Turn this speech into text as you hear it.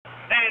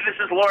this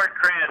is Lord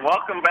Cran.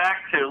 Welcome back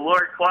to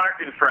Lord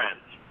Clark and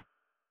Friends.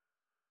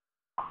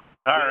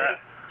 All right.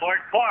 Lord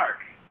Clark.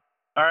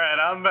 All right,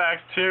 I'm back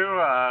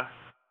to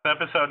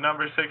episode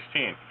number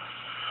 16.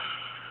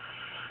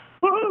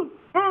 Woohoo!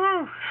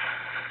 Woohoo!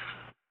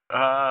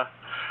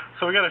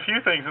 So we got a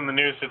few things in the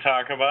news to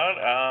talk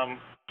about.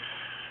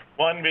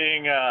 One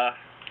being,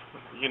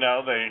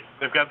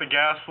 they've got the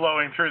gas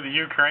flowing through the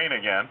Ukraine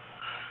again.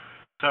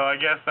 So I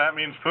guess that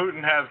means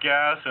Putin has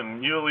gas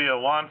and Yulia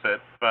wants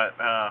it, but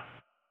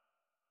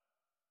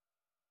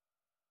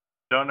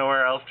don't know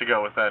where else to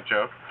go with that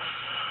joke.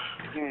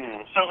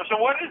 So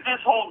what is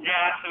this whole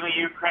gas in the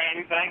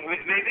Ukraine thing?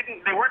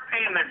 They weren't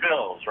paying their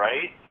bills,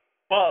 right?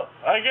 Well,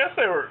 I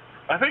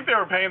think they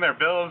were paying their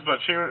bills, but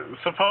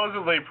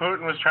supposedly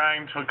Putin was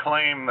trying to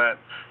claim that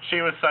she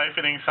was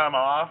siphoning some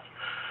off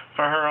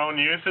for her own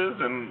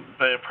uses, and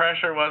the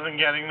pressure wasn't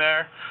getting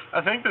there.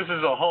 I think this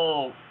is a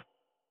whole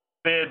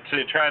bid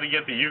to try to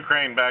get the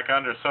Ukraine back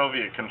under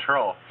Soviet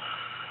control.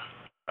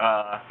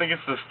 I think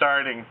it's the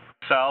starting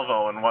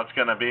salvo in what's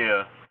going to be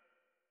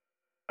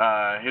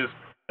his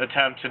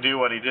attempt to do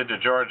what he did to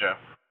Georgia,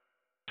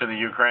 to the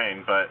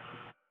Ukraine, but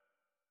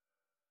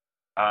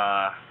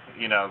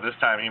this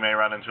time he may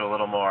run into a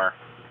little more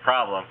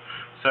problem.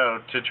 So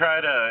to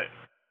try to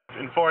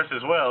enforce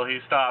his will, he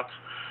stopped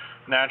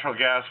natural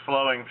gas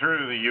flowing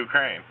through the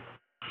Ukraine.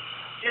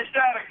 Just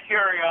out of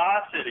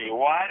curiosity,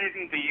 why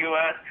didn't the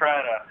U.S.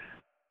 try to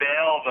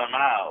bail them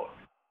out?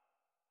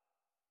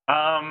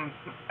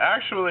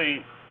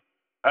 Actually,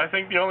 I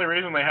think the only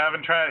reason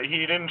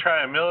he didn't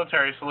try a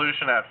military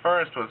solution at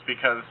first was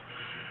because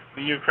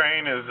the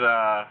Ukraine is,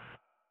 I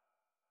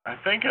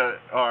think,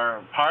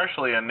 or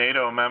partially a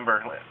NATO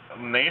member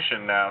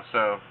nation now.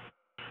 So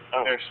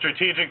they're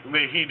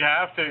strategically, he'd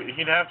have to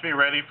be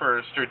ready for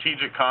a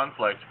strategic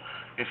conflict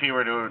if he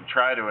were to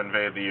try to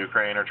invade the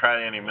Ukraine or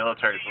try any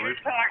military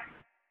solution.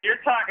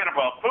 You're talking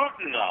about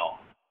Putin, though.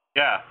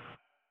 Yeah.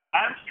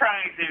 I'm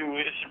trying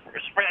to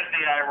spread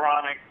the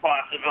ironic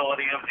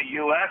possibility of the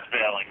U.S.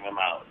 bailing them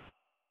out.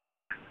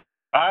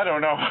 I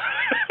don't know.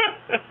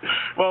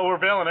 Well,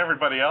 we're bailing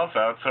everybody else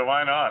out, so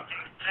why not?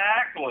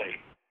 Exactly.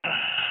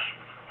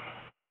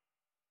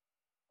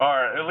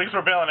 Or at least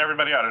we're bailing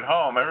everybody out at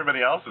home.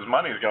 Everybody else's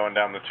money's going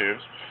down the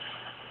tubes.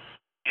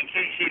 In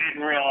case you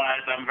didn't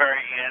realize, I'm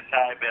very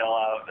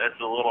anti-bailout. That's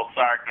a little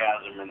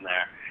sarcasm in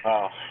there.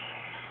 Oh.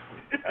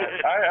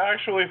 I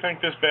actually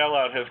think this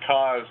bailout has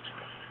caused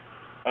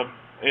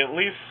at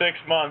least 6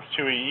 months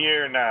to a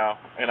year now,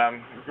 and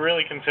I'm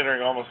really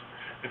considering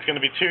it's going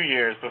to be 2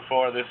 years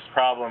before this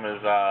problem is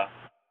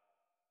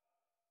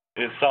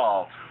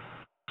solved.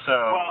 So.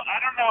 Well, I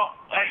don't know.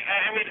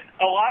 I mean,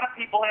 a lot of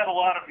people have a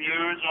lot of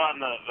views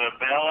on the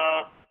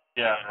bailout.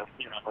 Yeah.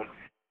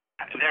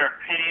 Their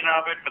opinion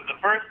of it, but the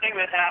first thing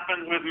that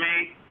happens with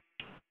me,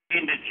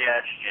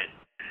 indigestion.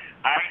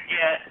 I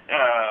get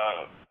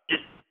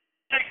just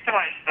sick to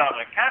my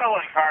stomach, kind of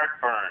like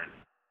heartburn.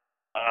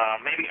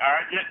 Maybe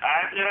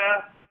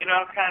agita,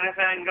 kind of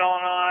thing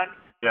going on.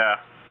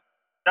 Yeah.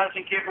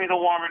 Doesn't give me the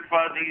warm and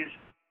fuzzies.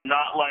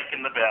 Not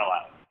liking the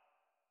bailout.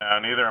 No,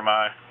 neither am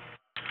I.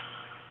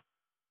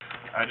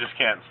 I just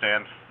can't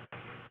stand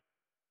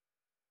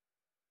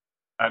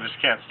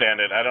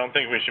it. I don't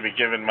think we should be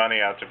giving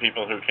money out to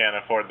people who can't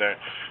afford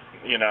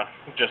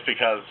just to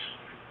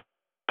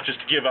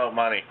give out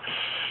money.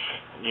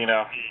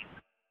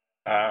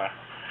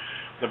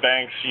 The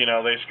banks,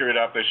 they screwed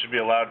up. They should be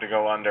allowed to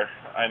go under.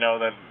 I know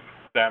that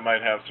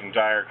might have some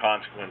dire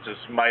consequences,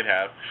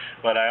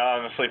 but I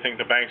honestly think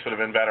the banks would have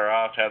been better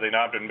off had they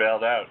not been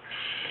bailed out.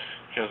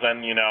 Because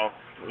then, it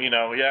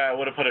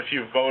would have put a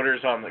few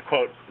voters on the,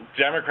 quote,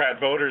 Democrat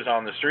voters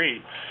on the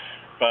street,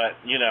 but,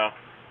 we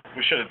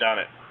should have done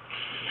it.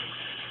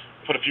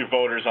 Put a few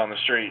voters on the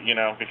street,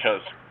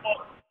 because...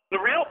 Well, the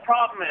real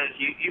problem is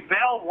you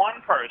bail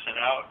one person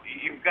out,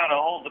 you've got a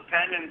whole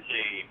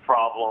dependency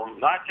problem,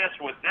 not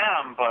just with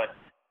them, but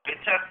it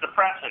sets the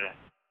precedent.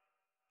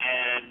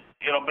 And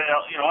it'll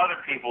bail, other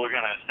people are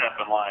going to step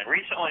in line.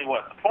 Recently,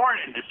 the porn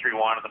industry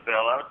wanted to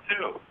bail out,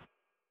 too.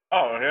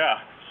 Oh,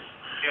 yeah.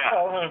 Yeah.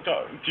 Well,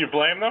 do you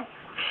blame them?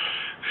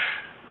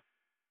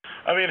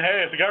 I mean,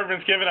 hey, if the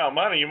government's giving out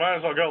money, you might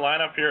as well go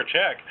line up for your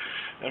check.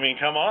 I mean,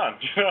 come on,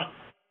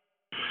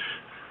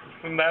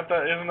 Isn't that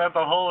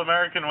the whole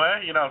American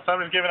way? If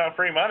somebody's giving out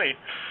free money,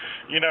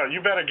 you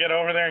better get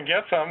over there and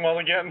get some while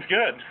the getting's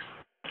good.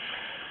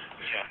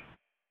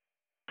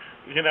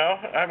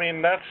 Yeah. I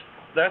mean, that's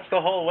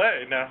the whole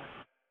way. Now,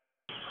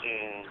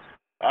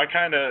 I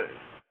kind of,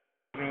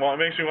 it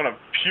makes me want to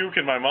puke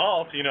in my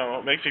mouth. It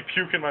makes me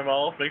puke in my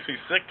mouth, makes me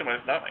sick to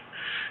my stomach.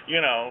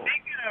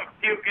 Speaking of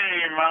puking in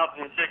your mouth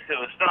and sick to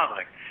the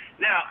stomach,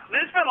 now,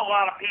 there's been a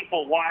lot of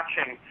people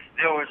watching.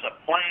 There was a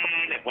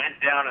plane. It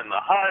went down in the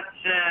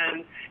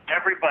Hudson.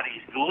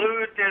 Everybody's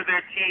glued to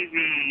their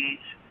TVs.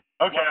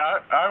 Okay,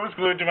 I was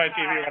glued to my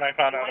TV when I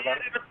found out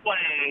about it. The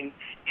plane,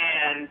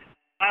 and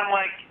I'm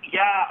like,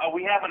 are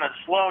we having a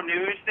slow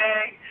news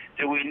day?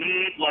 Do we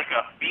need,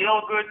 a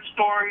feel-good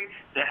story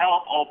to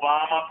help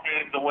Obama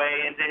pave the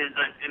way into his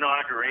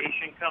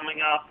inauguration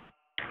coming up?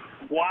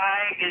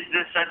 Why is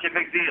this such a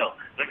big deal?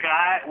 The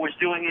guy was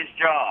doing his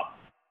job.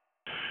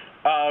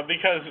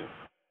 Because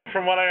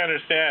from what I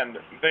understand,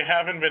 they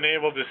haven't been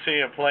able to see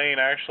a plane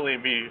actually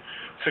be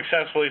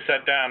successfully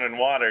set down in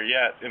water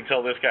yet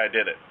until this guy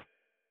did it.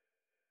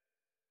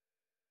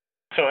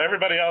 So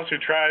everybody else who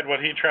tried what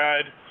he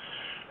tried,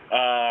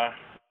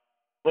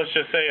 let's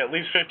just say at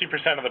least 50%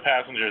 of the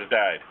passengers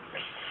died.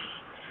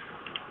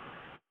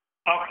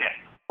 Okay,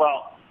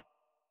 well,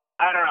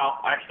 I don't know.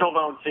 I still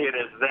don't see it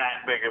as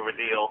that big of a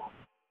deal.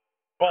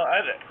 Well,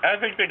 I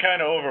think they kind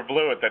of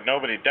overblew it that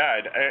nobody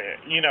died.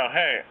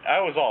 Hey,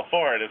 I was all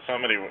for it if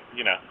somebody,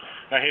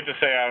 I hate to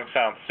say I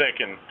sound sick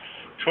and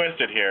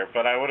twisted here,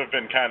 but I would have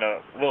been kind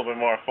of a little bit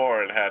more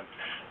for it had,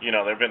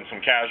 there been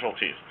some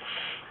casualties.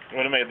 It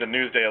would have made the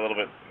news day a little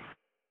bit,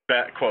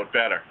 quote,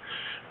 better.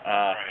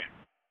 Right.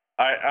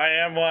 I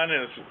am one,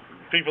 as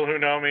people who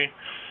know me,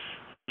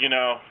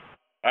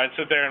 I'd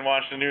sit there and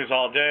watch the news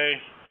all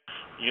day.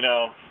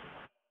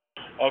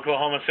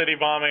 Oklahoma City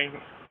bombing,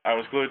 I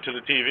was glued to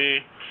the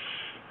TV,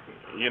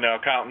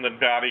 counting the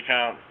body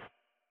count.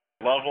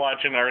 Love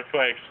watching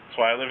earthquakes. That's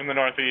why I live in the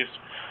Northeast.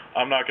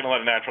 I'm not going to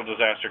let a natural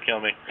disaster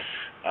kill me.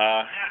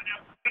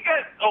 We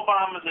got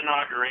Obama's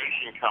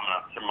inauguration coming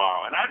up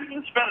tomorrow, and I've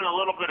been spending a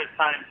little bit of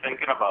time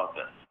thinking about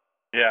this.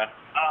 Yeah.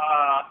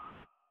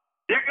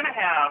 They're going to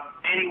have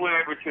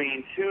anywhere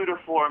between 2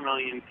 to 4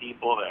 million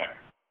people there.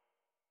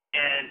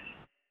 And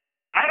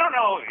I don't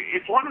know,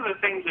 it's one of the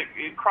things that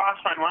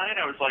crossed my mind.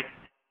 I was like,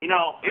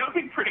 it would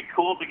be pretty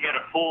cool to get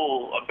a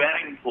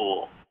betting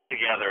pool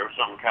together of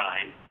some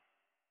kind.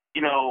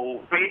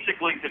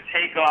 Basically to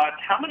take on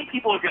how many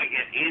people are going to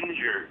get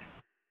injured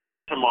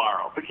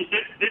tomorrow. Because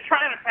they're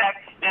trying to pack,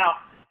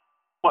 now,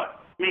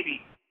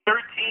 maybe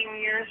 13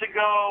 years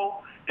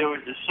ago, there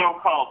was the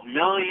so-called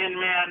Million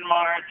Man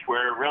March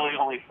where really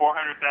only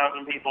 400,000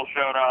 people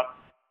showed up.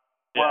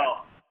 Yeah. Well,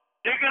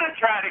 they're going to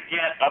try to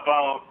get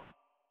about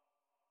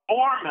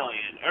 4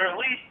 million, or at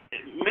least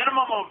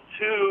minimum of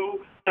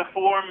 2 to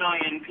 4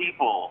 million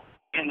people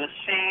in the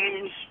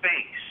same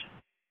space.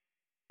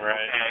 Right.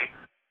 Okay?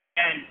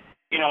 And,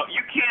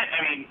 you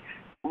can't,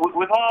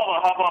 with all the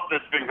hubbub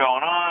that's been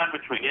going on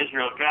between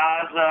Israel and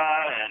Gaza,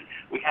 and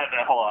we had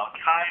that whole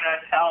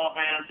Al-Qaeda,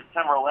 Taliban,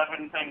 September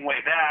 11 thing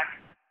way back.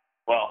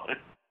 Well, it's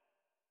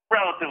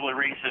relatively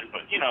recent,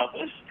 but,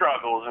 there's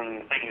struggles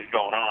and things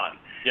going on.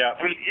 Yeah.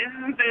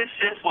 Isn't this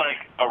just like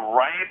a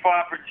ripe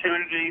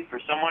opportunity for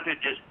someone to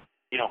just,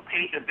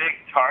 paint a big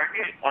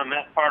target on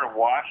that part of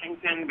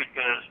Washington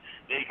because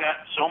they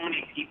got so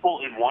many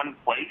people in one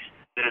place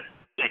that it's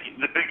like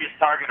the biggest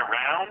target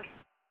around?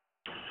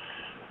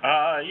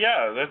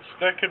 Yeah,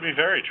 that could be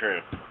very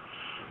true.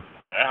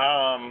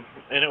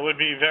 And it would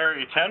be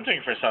very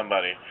tempting for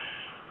somebody.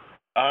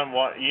 Don't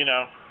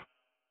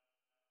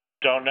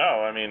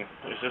know.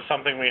 Is this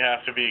something we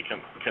have to be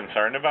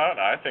concerned about?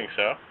 I think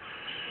so.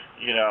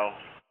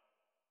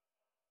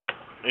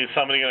 Is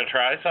somebody going to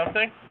try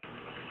something?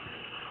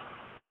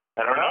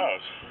 I don't know.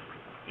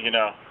 Who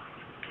knows?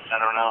 I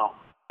don't know.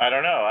 I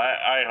don't know.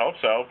 I hope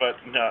so, but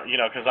no,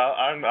 because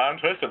I'm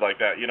twisted like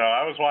that.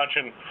 I was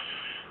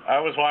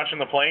watching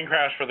the plane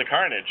crash for the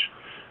Carnage.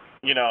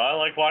 I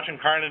like watching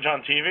Carnage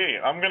on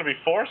TV. I'm going to be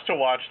forced to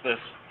watch this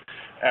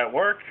at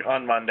work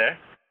on Monday.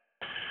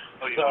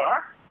 Oh, you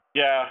are?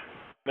 Yeah,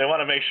 they want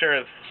to make sure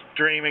its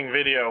streaming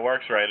video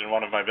works right in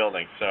one of my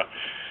buildings. So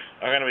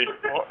I'm going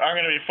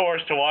to be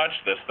forced to watch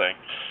this thing.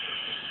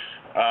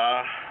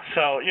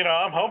 So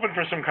I'm hoping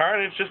for some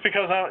carnage just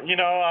because I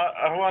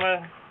want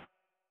to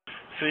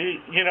see.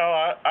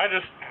 I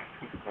just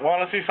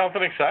want to see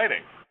something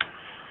exciting.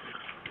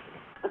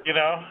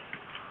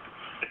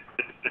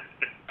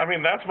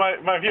 That's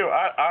my view.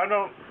 I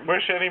don't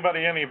wish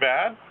anybody any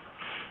bad,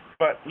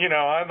 but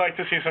I'd like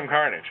to see some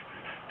carnage,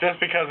 just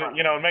because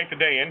it'd make the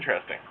day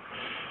interesting.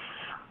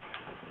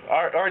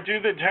 Or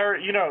do the terror,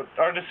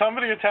 or does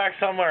somebody attack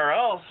somewhere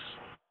else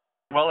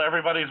while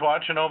everybody's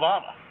watching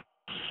Obama?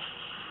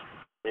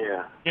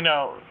 Yeah.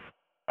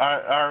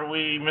 Are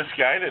we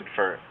misguided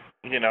for,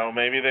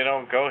 maybe they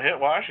don't go hit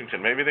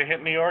Washington, maybe they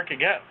hit New York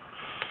again.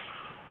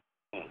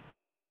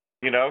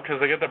 Because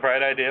they get the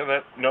bright idea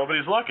that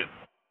nobody's looking.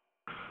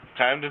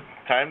 Time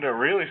to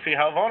really see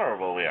how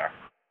vulnerable we are.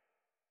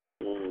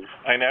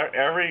 I know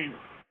every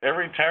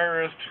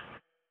terrorist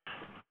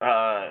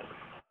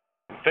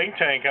think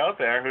tank out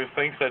there who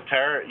thinks that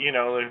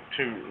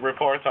who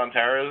reports on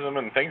terrorism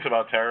and thinks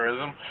about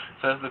terrorism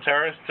says the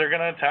terrorists are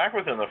going to attack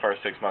within the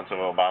first 6 months of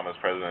Obama's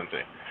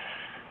presidency,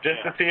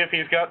 just to see if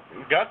he's got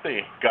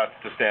the guts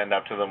to stand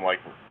up to them like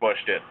Bush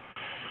did.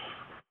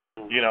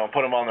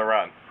 Put them on the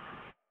run.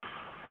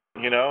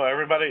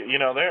 Everybody,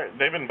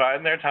 they've been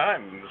biding their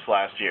time this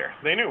last year.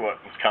 They knew what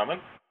was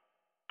coming.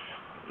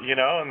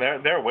 And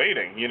they're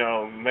waiting.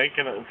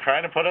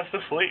 Trying to put us to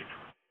sleep.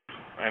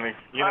 And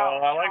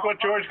I like what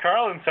George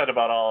Carlin said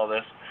about all of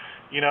this.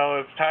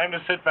 It's time to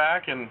sit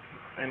back and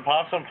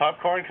pop some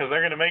popcorn because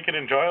they're going to make it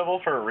enjoyable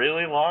for a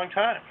really long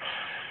time.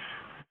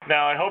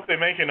 Now, I hope they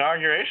make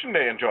Inauguration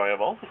Day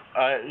enjoyable.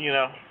 As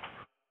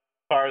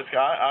far as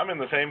I'm in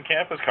the same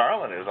camp as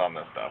Carlin is on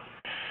this stuff.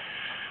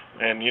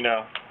 And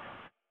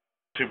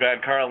too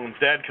bad Carlin's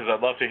dead, because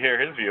I'd love to hear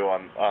his view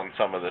on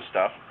some of this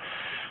stuff.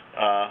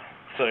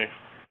 So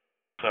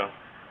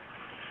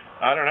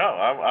I don't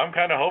know. I'm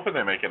kind of hoping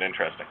they make it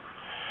interesting.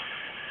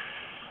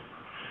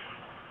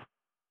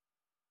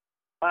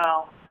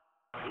 Well,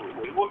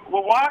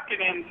 we're walking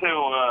into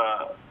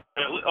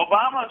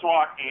Obama's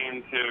walking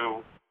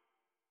into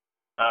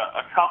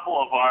a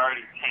couple of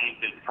already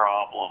tainted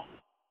problems.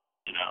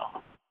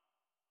 Yeah.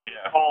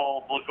 The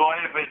whole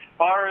Blagojevich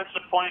Boris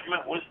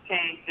appointment was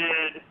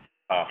tainted.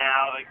 Oh.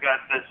 Now they got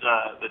this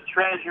the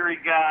Treasury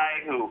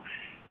guy who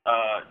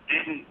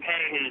didn't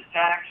pay his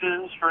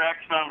taxes for X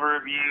number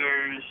of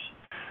years.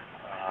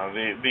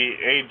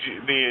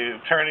 The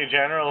Attorney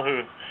General,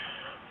 who,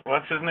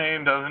 what's his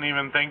name, doesn't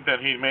even think that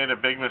he made a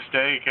big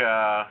mistake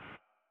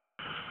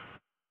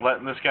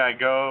letting this guy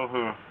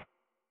go.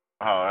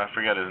 I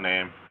forget his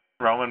name.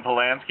 Roman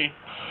Polanski.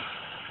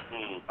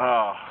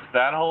 Oh,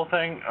 that whole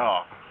thing.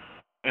 Oh,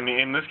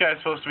 and this guy's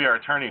supposed to be our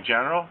Attorney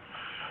General.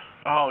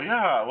 Oh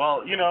yeah.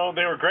 Well,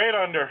 they were great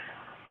under.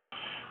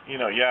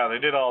 Yeah, they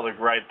did all the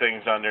right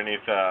things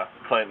underneath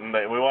Clinton.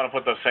 We want to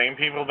put those same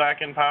people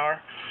back in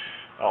power.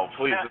 Oh,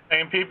 please. Yeah. The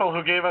same people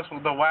who gave us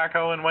the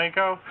wacko in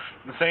Waco?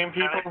 The same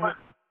people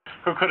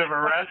who could have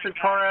arrested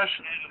Koresh?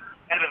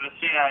 Head of the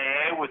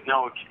CIA with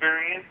no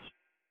experience?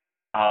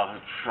 Oh,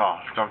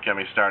 don't get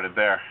me started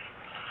there.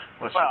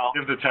 Let's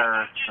give the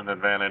terrorists an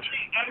advantage.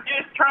 I'm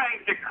just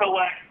trying to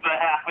collect the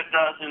half a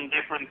dozen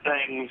different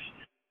things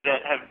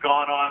that have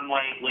gone on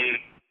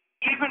lately,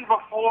 even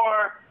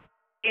before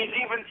he's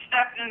even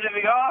stepped into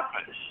the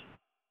office.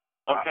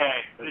 Okay,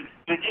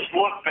 they just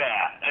look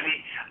bad. I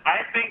mean,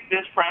 I think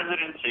this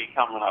presidency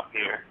coming up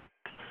here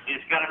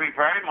is going to be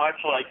very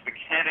much like the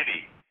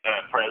Kennedy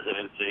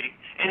presidency,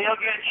 and he'll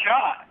get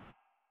shot.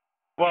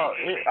 Well,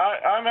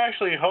 I'm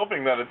actually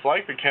hoping that it's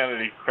like the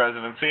Kennedy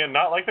presidency and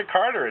not like the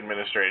Carter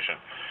administration.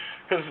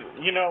 Because,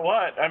 you know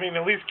what? I mean,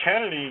 at least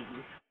Kennedy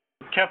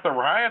kept the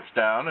riots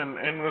down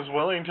and was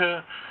willing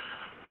to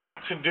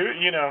do,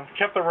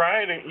 kept the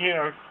riot,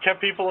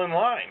 kept people in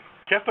line,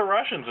 kept the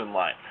Russians in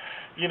line.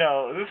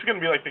 This is going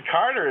to be like the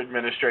Carter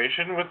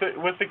administration with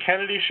the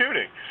Kennedy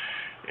shooting.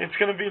 It's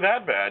going to be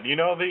that bad.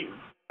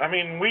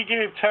 We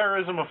gave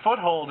terrorism a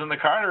foothold in the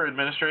Carter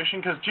administration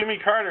because Jimmy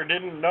Carter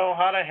didn't know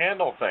how to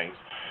handle things.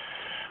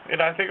 And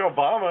I think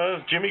Obama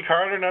is Jimmy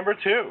Carter number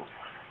 2.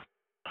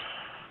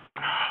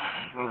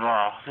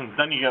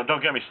 Then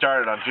don't get me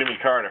started on Jimmy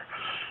Carter.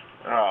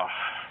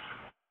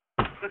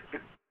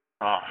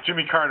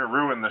 Jimmy Carter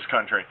ruined this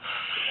country.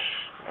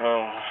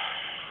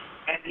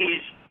 And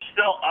he's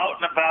still out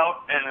and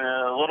about and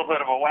a little bit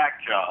of a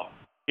whack job.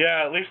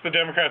 Yeah, at least the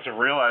Democrats have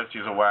realized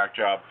he's a whack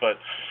job, but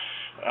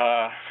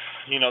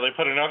they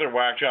put another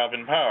whack job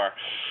in power.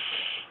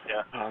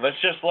 Yeah.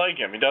 That's just like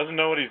him. He doesn't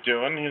know what he's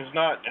doing. He's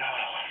not.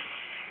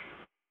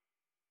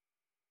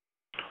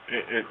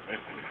 It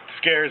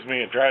scares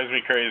me. It drives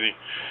me crazy.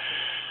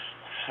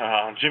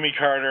 Jimmy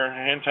Carter,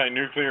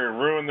 anti-nuclear,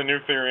 ruined the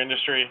nuclear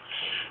industry.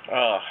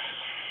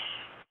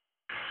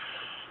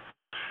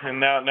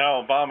 And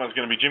now Obama's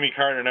going to be Jimmy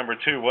Carter number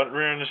 2. What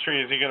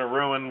industry is he going to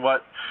ruin?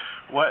 What?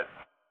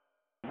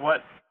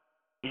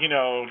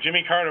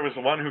 Jimmy Carter was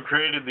the one who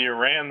created the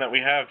Iran that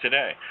we have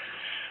today.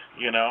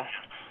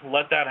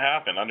 Let that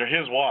happen under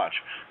his watch.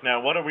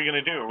 Now, what are we going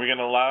to do? Are we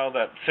going to allow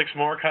that 6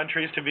 more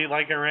countries to be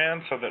like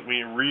Iran so that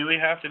we really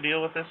have to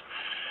deal with this?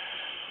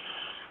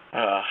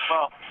 There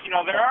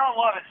are a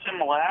lot of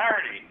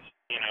similarities,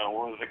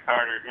 with the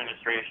Carter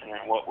administration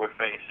and what we're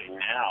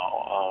facing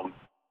now.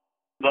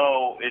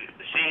 Though it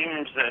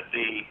seems that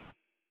the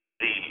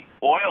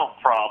oil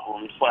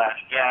problem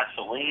 /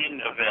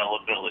 gasoline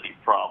availability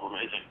problem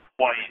isn't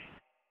quite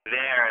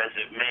there as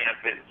it may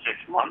have been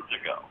 6 months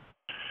ago.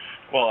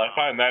 Well, I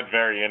find that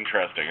very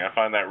interesting. I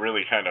find that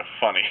really kind of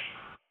funny.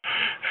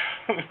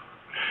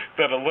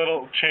 That a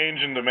little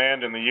change in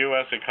demand in the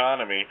U.S.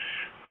 economy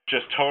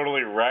just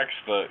totally wrecks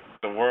the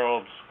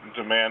world's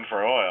demand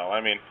for oil.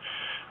 I mean,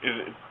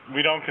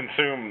 we don't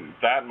consume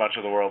that much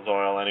of the world's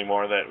oil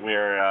anymore that we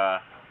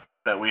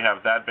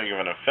have that big of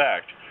an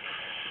effect.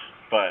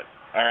 But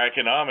our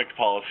economic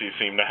policies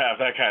seem to have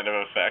that kind of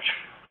effect.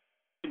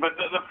 But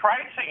the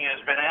pricing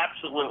has been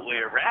absolutely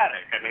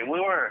erratic. I mean, we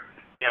were,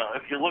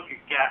 if you look at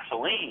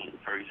gasoline,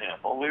 for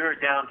example, we were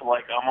down to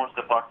like almost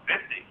 $1.50.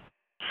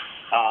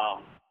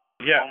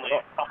 Only a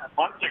couple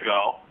months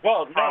ago.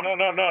 Well, no.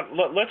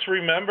 Let's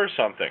remember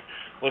something.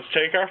 Let's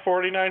take our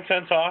 49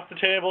 cents off the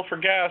table for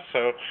gas.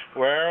 So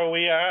where are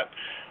we at?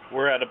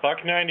 We're at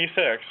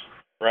 $1.96,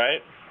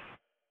 right?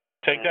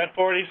 Take that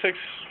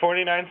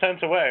 49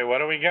 cents away. What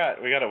do we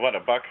got? We got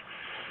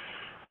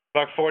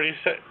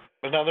 $1.46,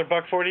 another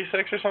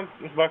 $1.46 or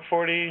something.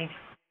 $1.40.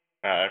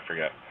 I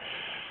forget.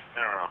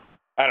 I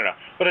don't know.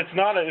 But it's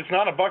not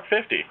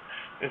 $1.50.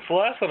 It's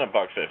less than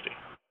 $1.50.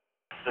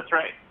 That's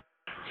right.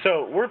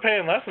 So we're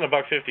paying less than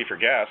 $1.50 for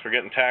gas. We're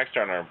getting taxed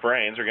on our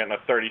brains. We're getting a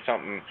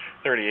 38%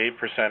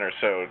 or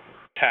so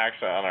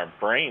tax on our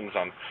brains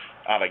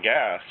out of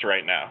gas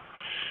right now.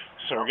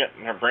 So we're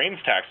getting our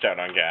brains taxed out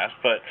on gas.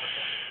 But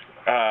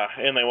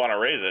and they want to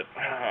raise it.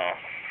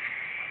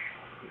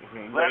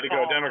 Way to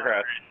go,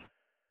 Democrats.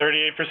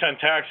 38%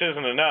 tax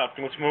isn't enough.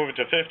 Let's move it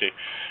to 50.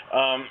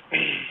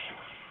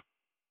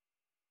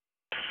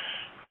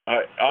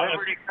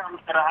 Liberty comes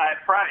at a high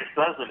price,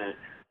 doesn't it?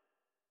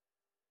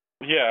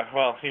 Yeah,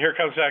 well, here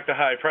comes back the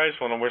high price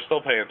one, and we're still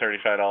paying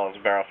 $35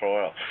 a barrel for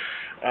oil.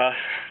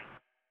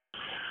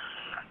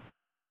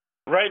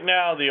 Right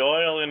now, the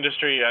oil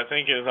industry, I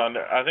think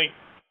the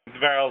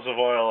barrels of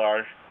oil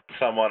are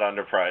somewhat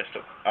underpriced.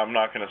 I'm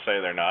not going to say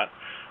they're not.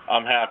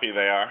 I'm happy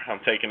they are. I'm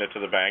taking it to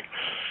the bank.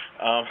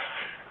 Now,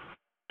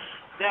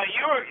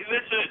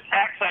 this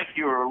tax hike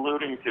you were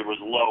alluding to was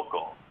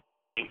local,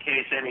 in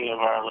case any of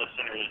our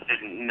listeners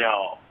didn't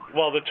know.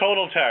 Well, the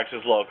total tax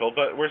is local,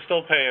 but we're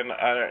still paying.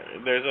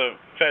 There's a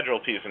federal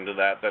piece into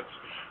that. That's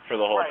for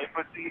the whole. Right,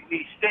 but the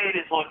state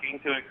is looking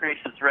to increase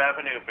its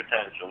revenue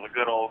potential, the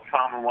good old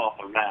Commonwealth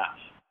of Mass.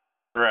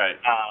 Right.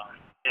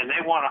 And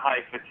they want to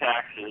hike the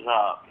taxes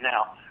up.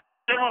 Now,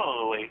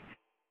 similarly,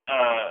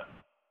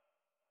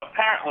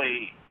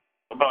 apparently,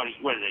 about a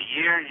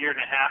year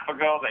and a half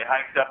ago, they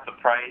hiked up the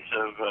price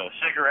of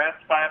cigarettes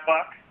by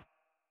 $1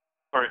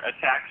 for a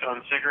tax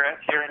on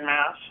cigarettes here in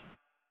Mass.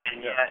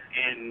 And yet,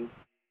 in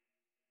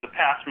the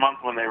past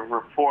month, when they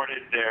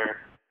reported the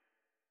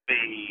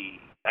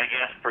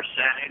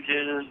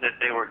percentages that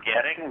they were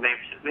getting,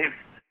 they've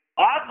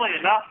oddly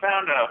enough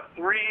found a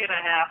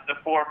 3.5% to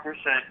 4%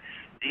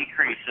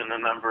 decrease in the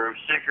number of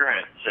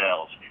cigarette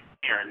sales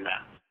here in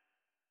Mass.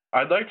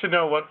 I'd like to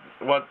know what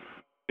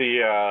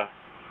the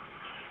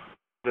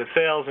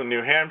sales in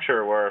New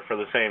Hampshire were for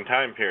the same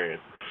time period.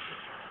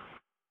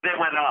 They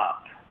went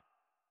up.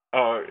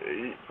 Oh,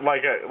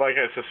 like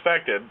I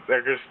suspected,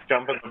 they're just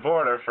jumping the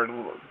border for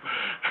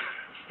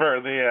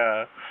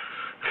the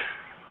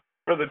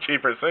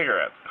cheaper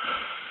cigarettes.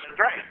 That's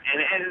right.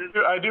 And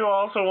I do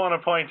also want to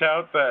point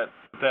out that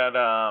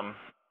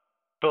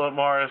Philip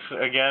Morris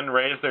again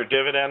raised their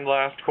dividend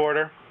last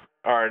quarter,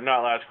 or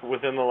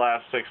within the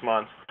last 6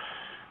 months,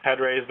 had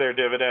raised their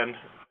dividend.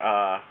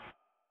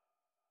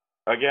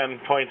 Again,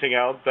 pointing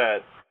out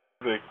that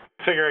the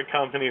cigarette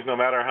companies, no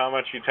matter how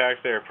much you tax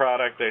their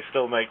product, they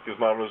still make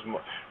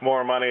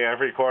more money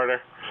every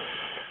quarter.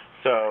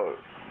 So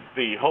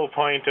the whole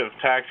point of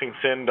taxing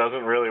sin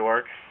doesn't really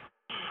work.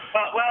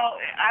 Well,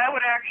 I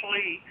would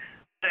actually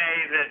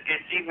say that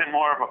it's even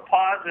more of a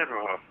positive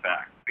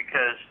effect,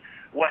 because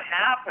what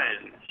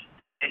happens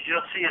is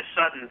you'll see a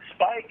sudden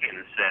spike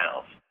in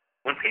sales.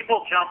 When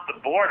people jump the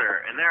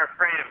border and they're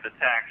afraid of the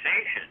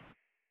taxation,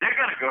 they're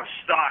going to go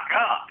stock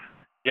up.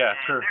 Yeah,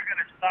 and sure. They're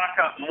going to stock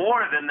up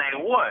more than they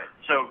would.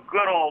 So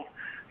good old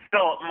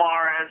Philip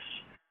Morris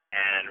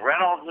and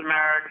Reynolds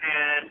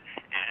American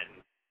and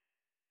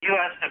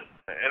are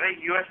they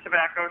U.S.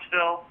 Tobacco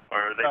still,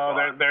 or are they? No,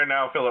 they're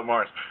now Philip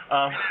Morris.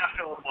 They're now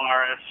Philip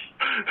Morris.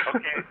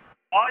 Okay,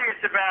 all your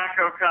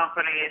tobacco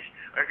companies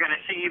are going to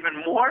see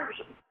even more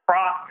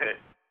profit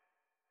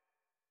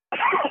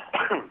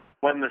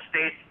when the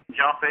states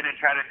jump in and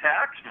try to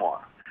tax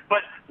more.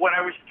 But what I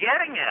was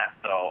getting at,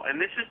 though,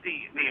 and this is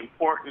the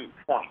important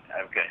point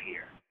I've got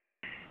here,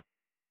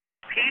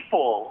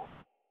 people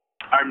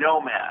are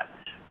nomads,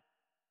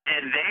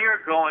 and they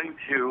are going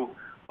to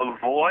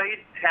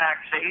avoid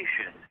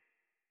taxation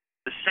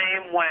the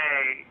same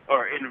way,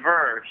 or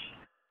inverse,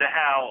 to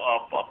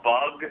how a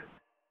bug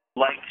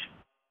likes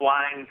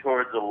flying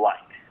towards a light,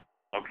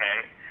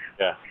 okay?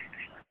 Yeah.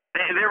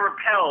 They're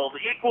repelled,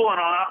 equal and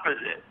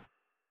opposite,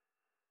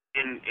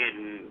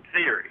 in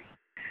theory,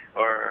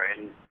 or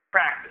in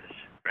practice,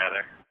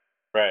 rather.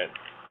 Right.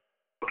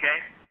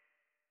 Okay?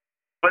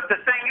 But the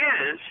thing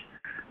is,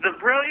 the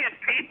brilliant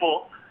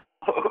people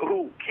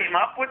who came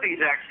up with these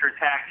extra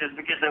taxes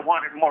because they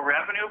wanted more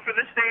revenue for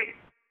the state,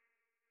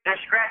 they're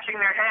scratching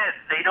their heads.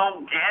 They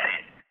don't get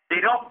it.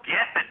 They don't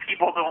get that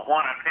people don't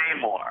want to pay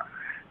more.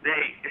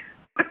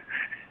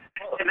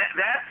 And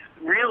that's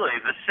really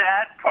the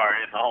sad part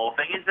in the whole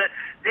thing, is that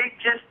they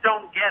just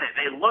don't get it.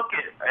 They look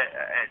at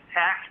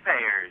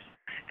taxpayers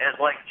as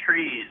like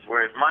trees,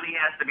 where money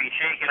has to be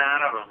shaken out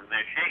of them, and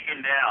they're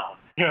shaken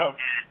down. Yeah.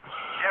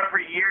 And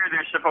every year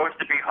they're supposed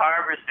to be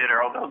harvested,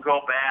 or they'll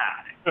go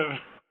bad.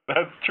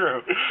 That's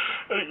true.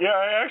 Yeah,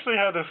 I actually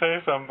had to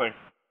say something.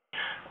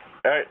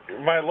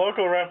 My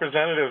local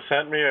representative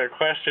sent me a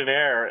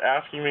questionnaire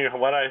asking me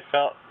how I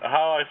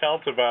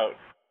felt about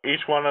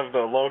each one of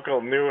the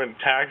local new and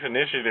tax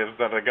initiatives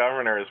that the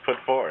governor has put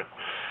forth.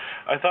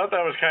 I thought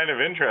that was kind of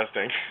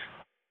interesting.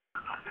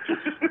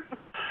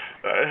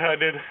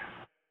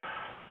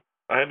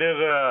 I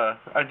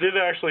did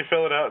actually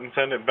fill it out and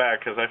send it back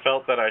because I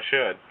felt that I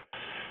should.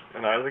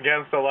 And I was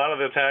against a lot of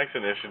the tax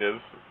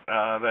initiatives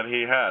that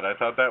he had. I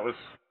thought that was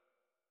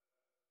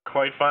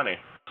quite funny.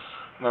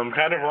 I'm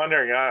kind of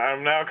wondering.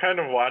 I'm now kind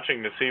of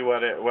watching to see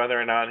whether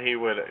or not he's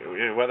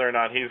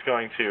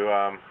going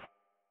to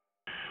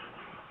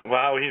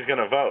how he's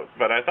going to vote.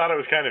 But I thought it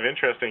was kind of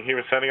interesting. He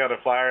was sending out a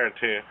flyer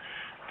to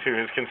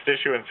his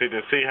constituency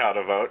to see how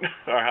to vote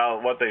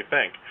or what they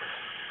think.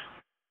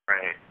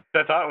 Right.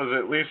 I thought was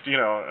at least,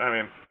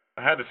 I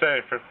had to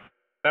say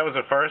that was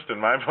a first in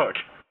my book.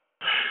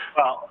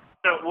 Well,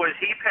 so was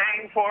he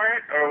paying for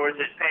it, or was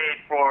it paid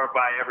for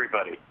by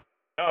everybody?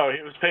 Oh,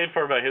 it was paid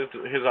for by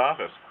his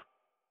office.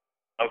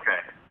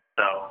 Okay,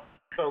 so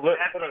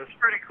that's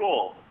pretty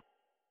cool.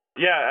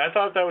 Yeah, I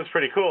thought that was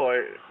pretty cool.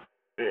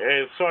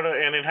 It sort of,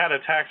 and it had a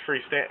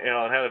tax-free stamp. It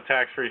had a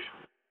tax-free,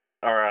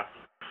 or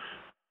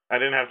I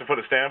didn't have to put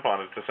a stamp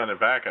on it to send it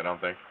back. I don't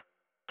think.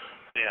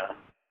 Yeah.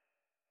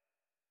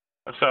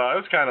 So I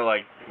was kind of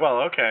like,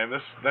 well, okay,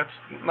 that's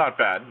not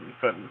bad,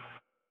 but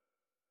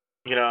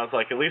I was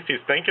like, at least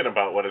he's thinking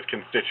about what his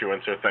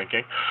constituents are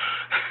thinking.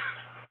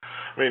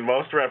 I mean,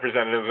 most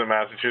representatives in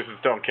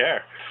Massachusetts don't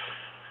care.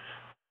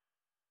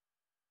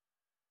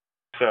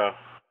 So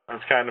I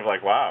was kind of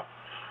like, wow,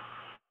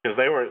 because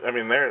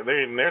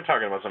they're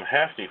talking about some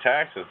hefty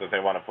taxes that they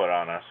want to put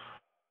on us.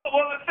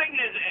 Well, the thing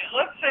is,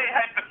 let's say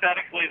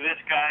hypothetically this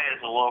guy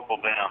is a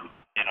local Dem,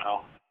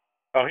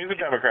 Oh, he's a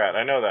Democrat.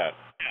 I know that.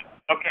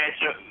 Okay,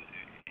 so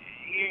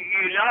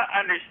you're not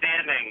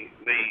understanding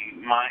the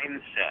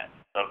mindset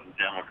of the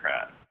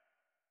Democrat.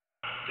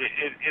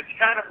 It's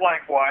kind of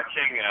like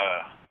watching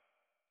an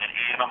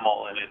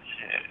animal in its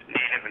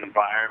native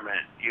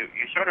environment. You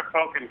sort of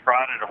poke and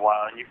prod it a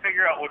while, and you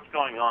figure out what's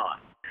going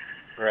on.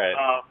 Right.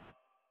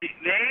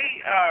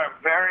 They are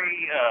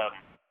very,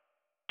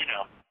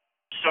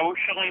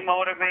 socially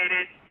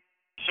motivated.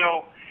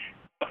 So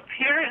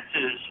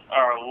appearances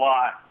are a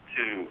lot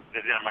to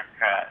the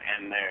Democrat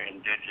and their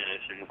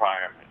indigenous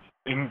environment.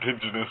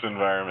 Indigenous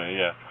environment,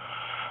 yeah.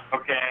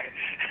 Okay.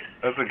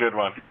 That's a good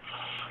one.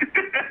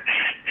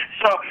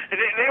 So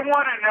they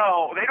want to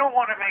know, they don't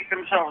want to make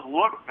themselves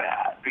look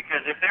bad,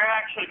 because if they're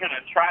actually going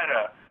to try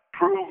to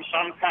prove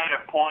some kind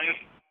of point,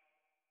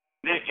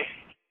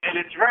 and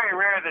it's very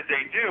rare that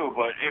they do,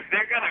 but if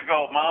they're going to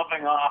go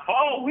mouthing off,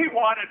 oh, we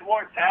wanted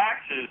more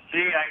taxes,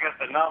 see, I got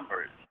the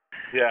numbers.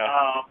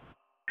 Yeah.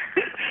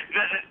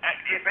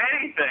 If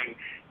anything,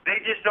 they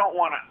just don't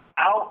want to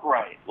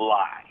outright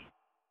lie.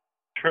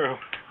 True.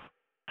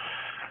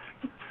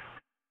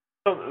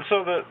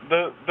 So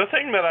the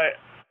thing that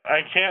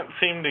I can't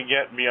seem to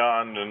get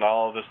beyond in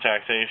all of this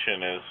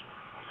taxation is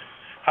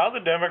how the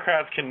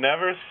Democrats can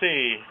never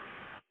see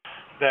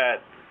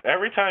that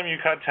every time you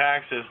cut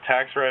taxes,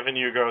 tax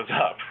revenue goes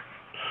up.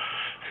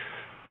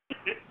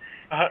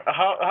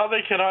 How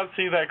they cannot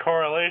see that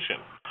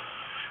correlation?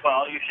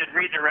 Well, you should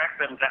redirect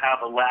them to how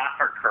the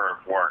Laffer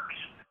curve works.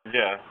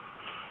 Yeah.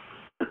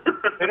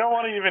 They don't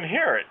want to even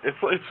hear it. It's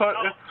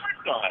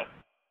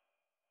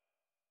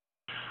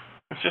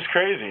just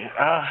crazy.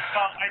 Well,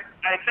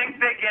 I think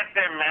they get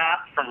their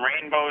math from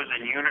rainbows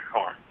and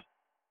unicorns.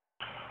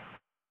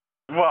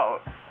 Well,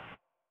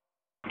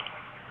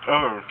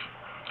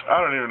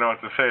 I don't even know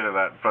what to say to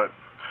that, but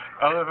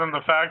other than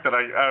the fact that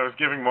I was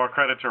giving more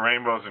credit to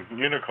rainbows and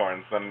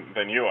unicorns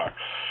than you are.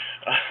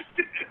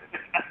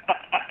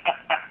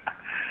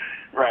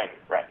 Right.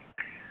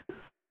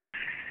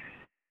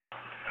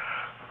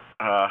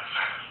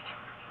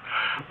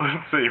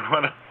 Let's see.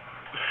 Well,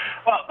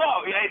 no,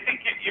 I think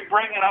you're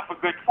bringing up a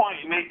good point.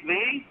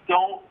 They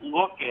don't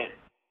look at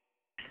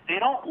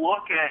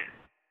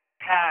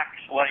tax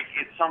like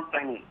it's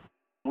something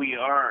we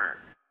earn,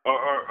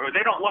 or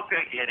they don't look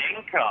at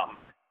income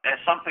as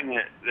something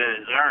that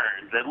is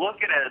earned. They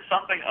look at it as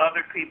something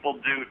other people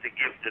do to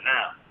give to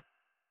them.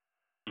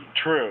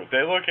 True.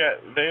 They look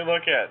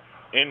at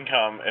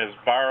income as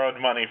borrowed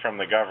money from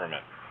the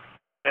government.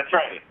 That's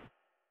right.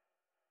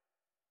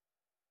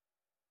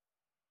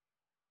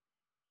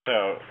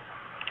 So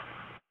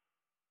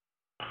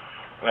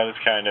that is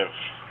kind of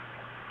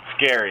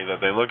scary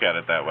that they look at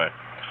it that way.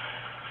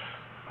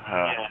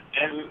 Yeah,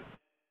 and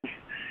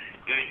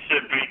it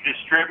should be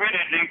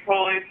distributed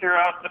equally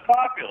throughout the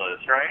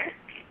populace, right?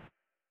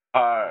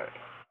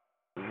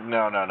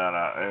 No.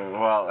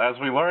 Well, as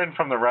we learned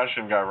from the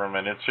Russian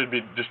government, it should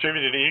be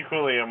distributed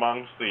equally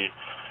amongst the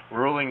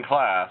ruling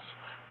class,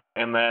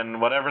 and then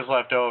whatever's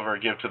left over,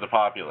 give to the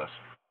populace.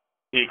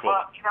 Equal.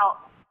 Well,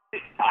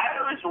 I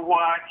was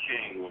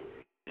watching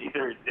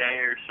either a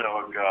day or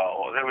so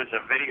ago, there was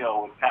a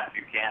video with Pat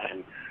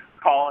Buchanan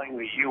calling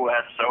the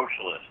U.S.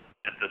 socialist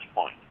at this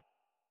point.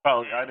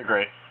 Well, I'd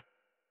agree.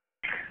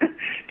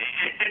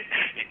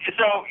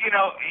 So,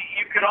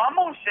 you could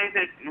almost say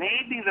that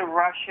maybe the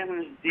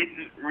Russians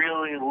didn't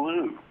really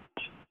lose,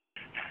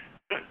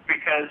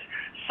 because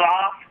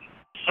soft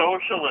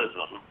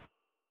socialism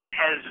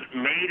has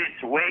made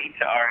its way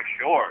to our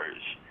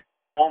shores,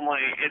 only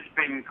it's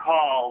been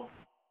called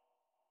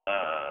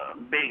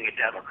being a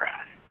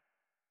Democrat.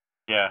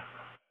 Yeah.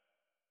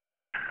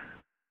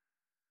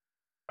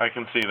 I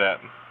can see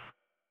that.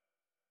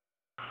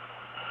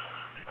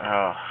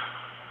 Oh.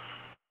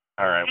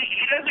 All right.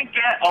 He doesn't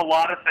get a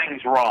lot of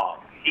things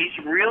wrong.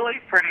 He's really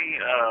pretty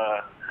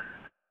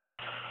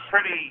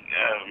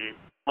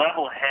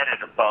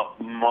level-headed about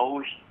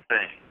most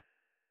things.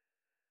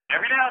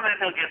 Every now and then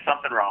he'll get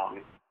something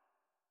wrong.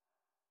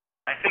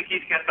 I think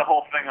he's got the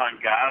whole thing on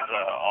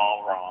Gaza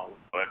all wrong,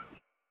 but...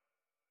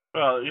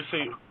 Well, you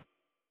see,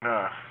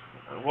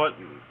 what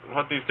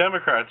these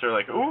Democrats are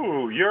like,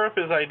 ooh, Europe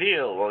is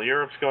ideal. Well,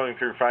 Europe's going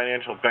through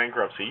financial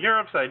bankruptcy.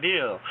 Europe's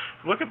ideal.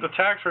 Look at the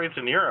tax rates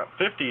in Europe,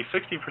 50,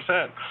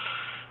 60%.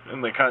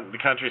 And the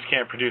countries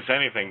can't produce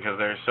anything because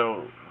they're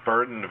so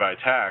burdened by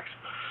tax.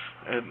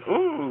 And,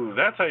 ooh,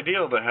 that's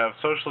ideal to have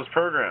socialist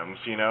programs,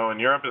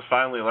 and Europe is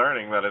finally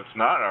learning that it's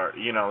not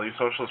these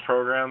socialist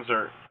programs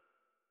are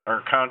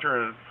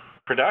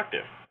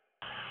counterproductive.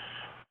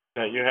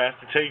 That you have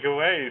to take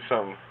away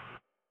some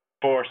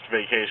forced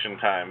vacation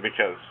time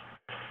because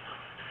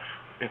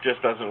it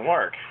just doesn't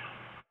work.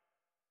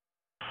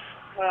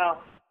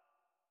 Well,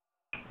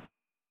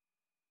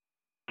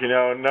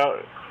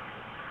 no,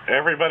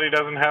 everybody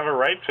doesn't have a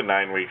right to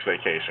 9 weeks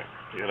vacation,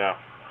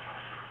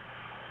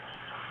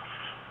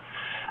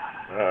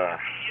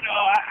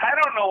 I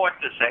don't know what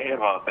to say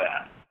about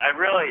that. I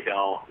really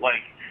don't.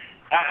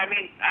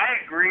 I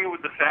agree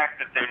with the fact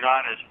that they're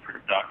not as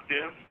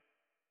productive,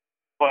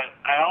 but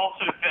I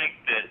also think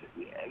that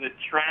the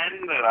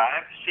trend that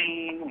I've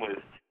seen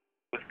with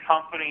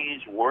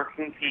companies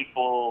working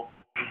people,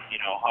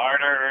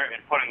 harder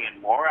and putting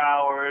in more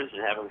hours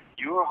and having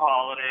fewer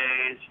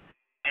holidays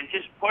and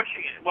just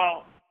pushing it.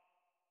 Well,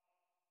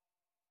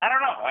 I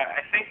don't know.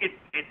 I think it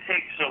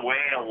takes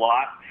away a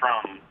lot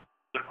from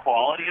the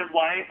quality of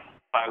life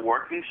by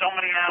working so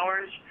many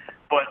hours,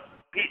 but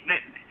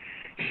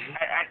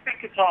I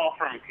think it's all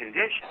from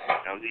conditioning.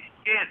 These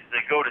kids,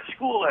 they go to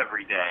school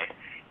every day,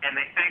 and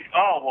they think,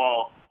 oh,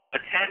 well,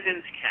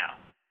 attendance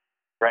counts,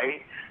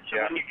 right?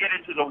 So when you get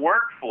into the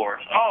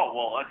workforce, oh,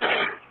 well,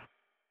 attendance.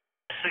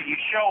 So you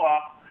show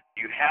up,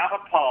 you have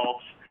a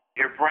pulse,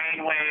 your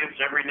brain waves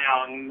every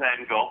now and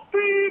then go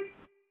beep,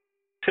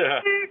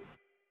 beep,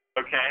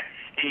 okay?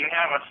 And you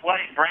have a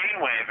slight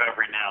brain wave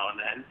every now and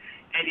then,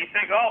 and you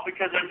think, oh,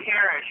 because I'm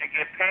here, I should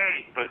get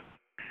paid, but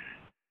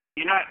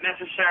you're not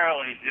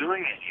necessarily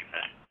doing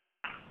anything.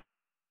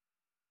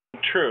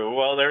 True.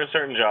 Well, there are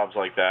certain jobs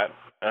like that.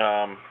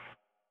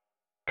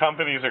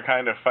 Companies are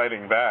kind of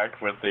fighting back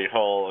with the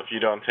whole, if you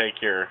don't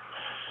take your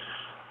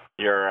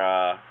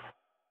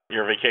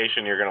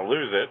vacation, you're going to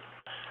lose it.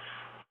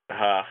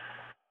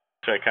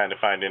 Which I kind of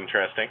find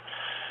interesting.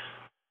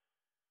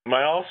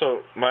 My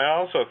also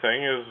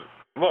thing is,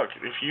 look,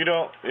 if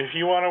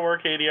you want to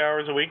work 80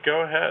 hours a week,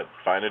 go ahead.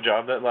 Find a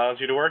job that allows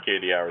you to work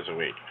 80 hours a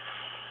week.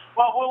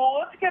 Well,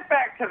 let's get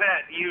back to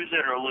that use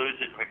it or lose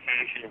it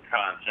vacation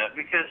concept,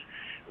 because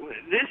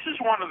this is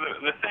one of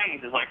the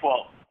things is like,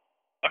 well,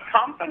 a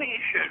company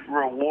should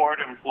reward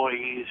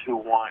employees who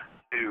want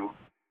to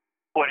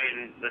put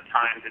in the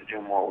time to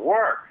do more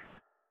work,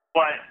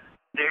 but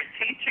they're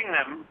teaching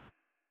them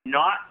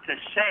not to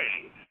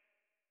save.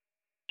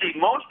 See,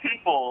 most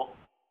people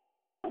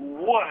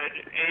would,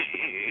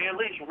 at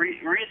least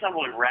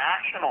reasonably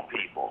rational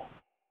people,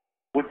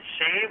 would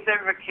save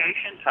their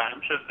vacation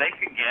time so they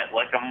could get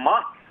like a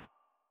month.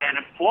 And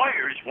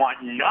employers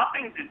want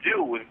nothing to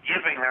do with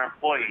giving their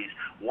employees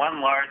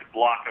one large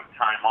block of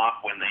time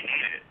off when they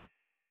need it.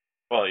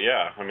 Well,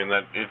 yeah. I mean,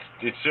 that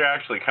it's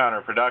actually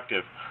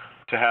counterproductive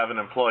to have an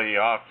employee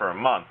off for a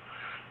month.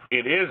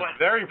 It is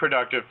very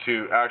productive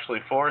to actually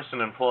force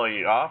an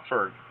employee off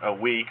for a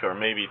week or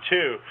maybe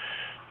 2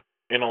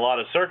 in a lot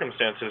of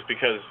circumstances,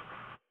 because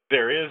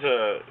there is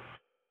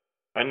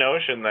a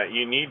notion that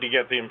you need to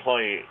get the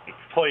employee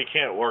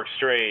can't work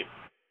straight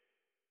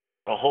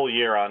a whole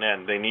year on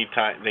end. They need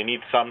time. They need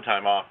some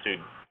time off to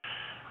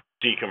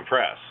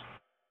decompress.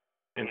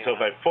 And so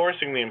by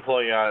forcing the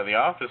employee out of the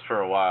office for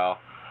a while,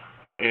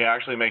 it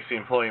actually makes the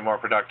employee more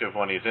productive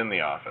when he's in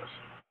the office.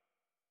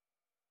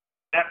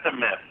 That's a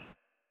myth.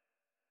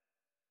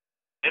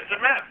 It's a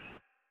myth.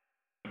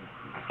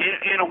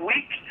 In a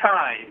week's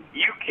time,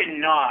 you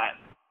cannot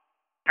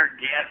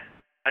forget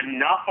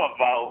enough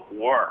about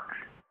work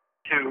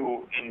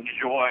to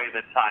enjoy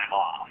the time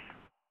off.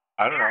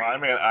 I don't know.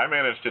 I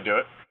managed to do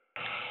it.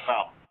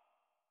 Well,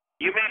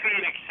 you may be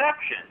an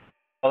exception.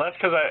 Well, that's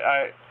because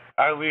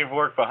I leave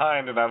work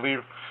behind and I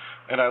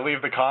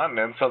leave the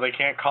continent, so they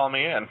can't call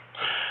me in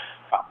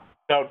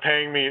without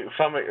paying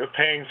some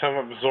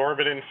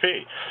exorbitant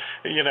fee.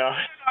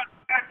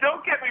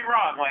 Don't get me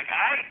wrong. Like,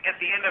 at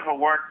the end of a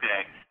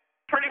workday,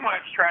 pretty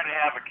much try to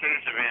have a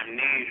case of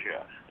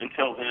amnesia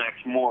until the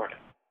next morning.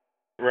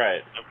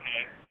 Right.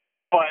 Okay.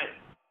 But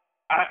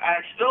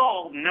I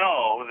still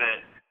know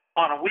that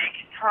on a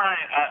week's time,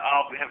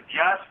 I'll have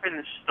just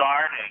been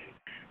starting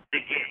to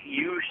get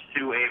used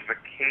to a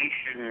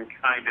vacation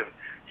kind of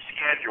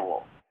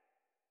schedule.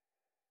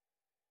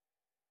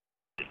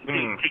 To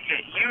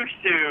get used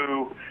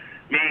to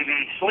maybe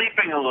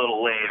sleeping a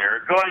little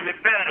later, going to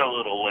bed a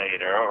little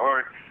later,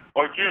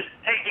 or just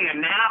taking a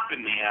nap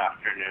in the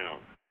afternoon.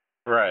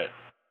 Right.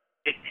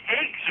 It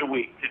takes a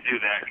week to do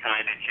that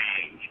kind of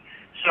change.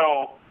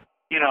 So,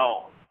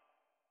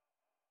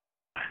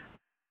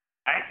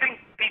 I think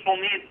people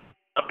need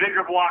a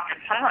bigger block of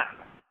time.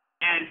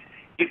 And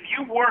if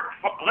you work,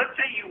 let's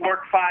say you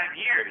work 5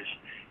 years,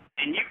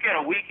 and you get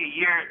a week a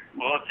year,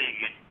 well, let's say you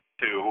get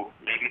 2,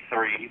 maybe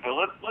 3, but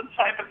let's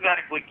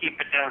hypothetically keep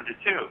it down to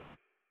 2.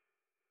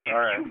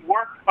 If you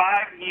work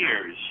 5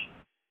 years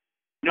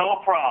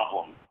no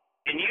problem.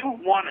 And you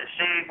want to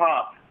save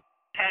up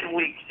 10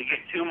 weeks to get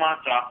 2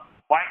 months off,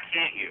 why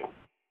can't you?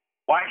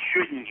 Why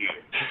shouldn't you?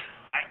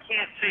 I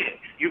can't see it.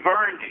 You've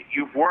earned it.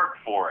 You've worked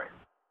for it.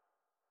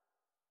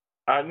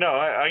 No,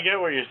 I get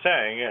what you're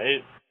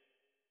saying.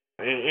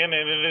 And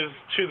it is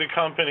to the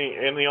company,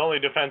 and the only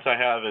defense I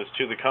have is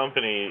to the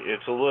company.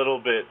 It's a little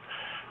bit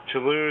to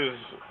lose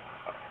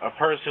a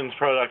person's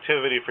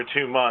productivity for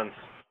 2 months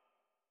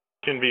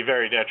can be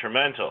very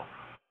detrimental.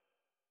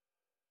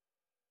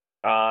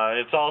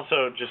 It's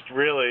also just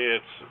really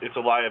it's a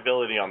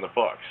liability on the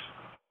books,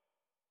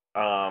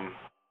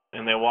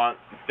 and they want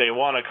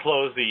to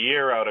close the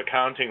year out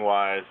accounting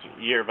wise,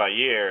 year by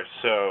year.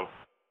 So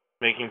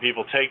making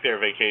people take their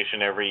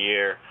vacation every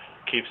year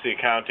keeps the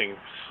accounting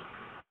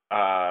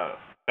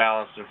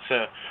balanced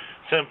and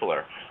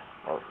simpler.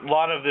 A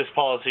lot of this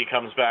policy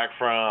comes back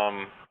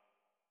from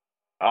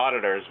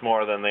auditors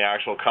more than the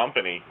actual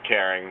company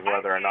caring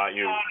whether or not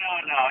you.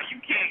 No, you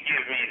can't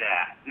give me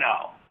that.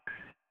 No.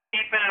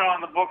 Keeping it on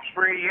the books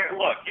for a year.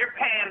 Look, you're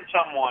paying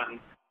someone,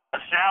 a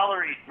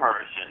salaried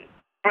person,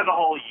 for the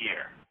whole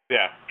year.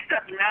 Yeah. It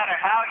doesn't matter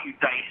how you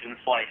dice and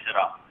slice it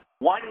up.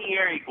 1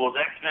 year equals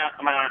X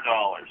amount of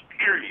dollars,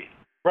 period.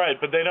 Right,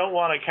 but they don't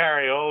want to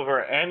carry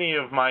over any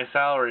of my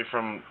salary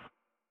for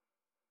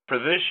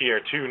this year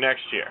to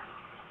next year.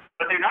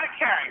 But they're not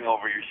carrying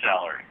over your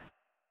salary.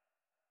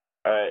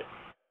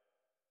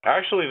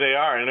 Actually, they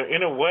are.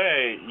 In a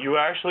way, you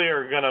actually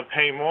are going to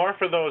pay more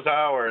for those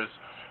hours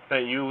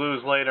that you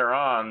lose later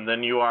on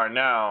than you are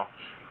now,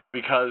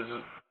 because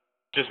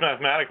just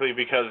mathematically,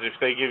 because if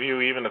they give you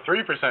even a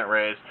 3%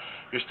 raise,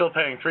 you're still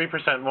paying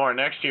 3% more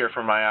next year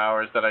for my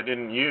hours that I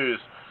didn't use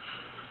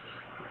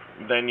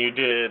than you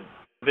did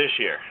this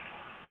year.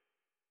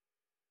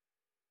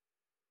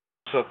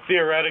 So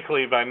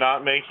theoretically, by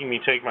not making me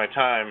take my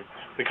time,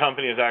 the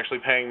company is actually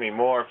paying me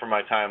more for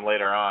my time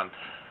later on.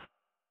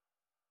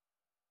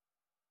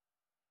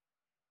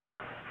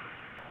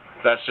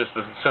 That's just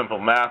the simple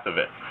math of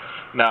it.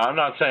 Now, I'm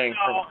not saying...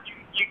 No,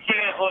 you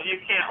can't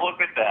look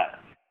at that.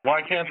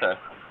 Why can't I?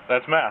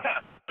 That's math.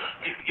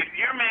 If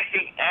you're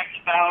making X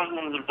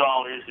thousands of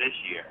dollars this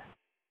year,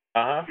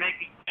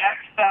 making X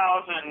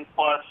thousand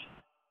plus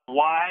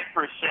Y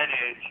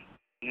percentage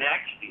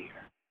next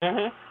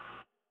year,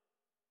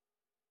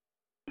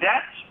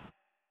 that's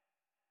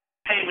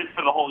payment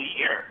for the whole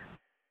year.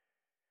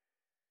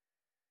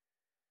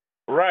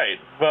 Right,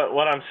 but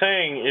what I'm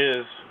saying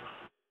is,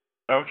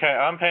 okay,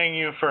 I'm paying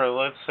you for,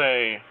 let's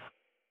say,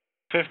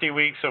 50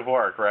 weeks of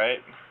work, right?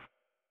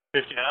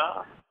 50?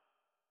 Yeah.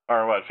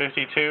 Or what,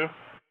 52?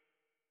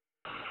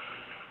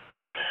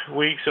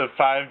 Weeks of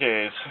 5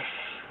 days,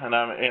 and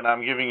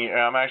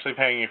I'm actually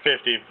paying you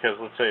 50 because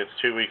let's say it's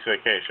 2 weeks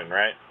vacation,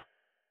 right?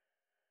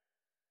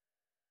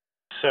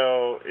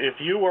 So if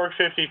you work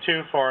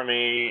 52 for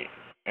me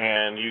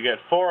and you get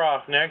 4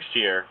 off next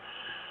year,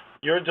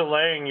 you're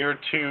delaying your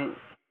two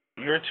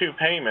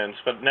payments,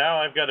 but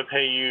now I've got to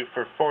pay you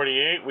for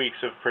 48 weeks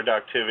of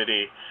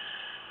productivity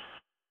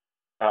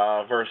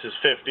versus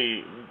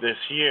 50 this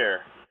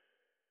year.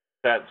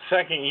 That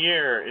second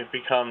year, it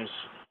becomes,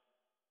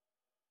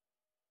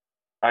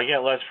 I get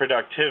less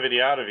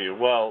productivity out of you.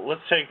 Well,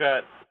 let's take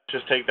that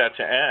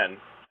to N,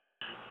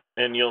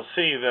 and you'll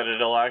see that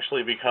it'll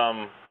actually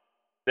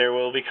there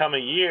will become a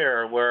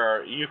year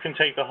where you can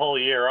take the whole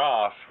year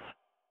off,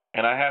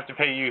 and I have to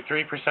pay you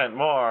 3%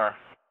 more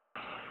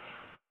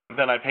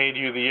than I paid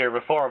you the year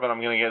before, but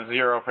I'm going to get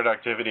zero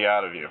productivity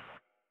out of you.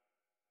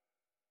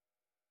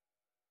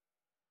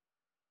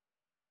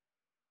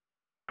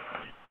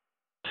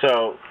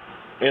 So,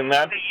 in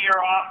that... The year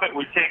off, it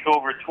would take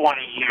over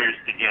 20 years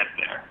to get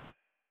there.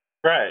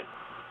 Right.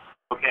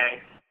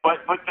 Okay?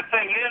 But the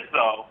thing is,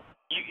 though,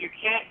 you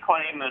can't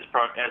claim this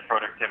as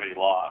productivity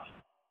loss.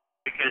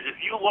 Because if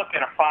you look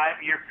at a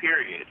 5-year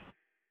period,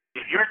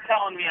 if you're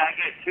telling me I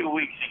get 2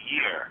 weeks a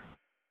year,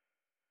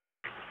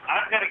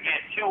 I'm going to get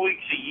 2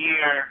 weeks a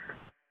year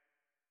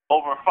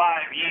over 5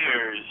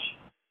 years.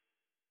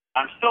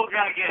 I'm still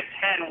going to get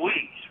 10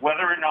 weeks,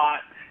 whether or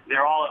not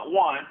they're all at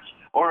once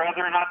or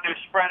whether or not they're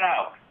spread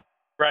out.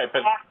 Right,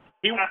 but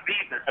he wants it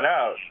spread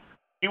out.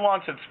 He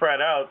wants it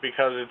spread out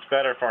because it's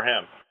better for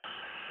him.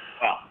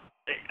 Well,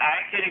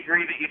 I can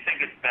agree that you think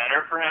it's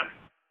better for him,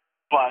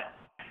 but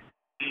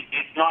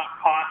it's not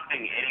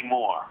costing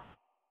anymore.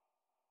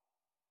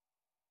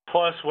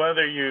 Plus,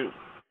 whether you,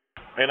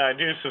 and I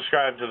do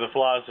subscribe to the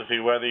philosophy,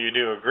 whether you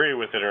do agree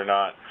with it or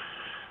not,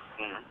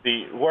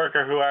 the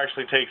worker who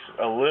actually takes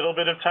a little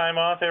bit of time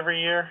off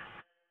every year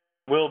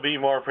will be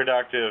more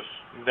productive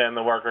than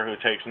the worker who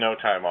takes no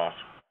time off.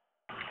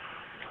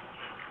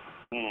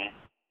 Well,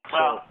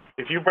 so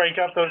if you break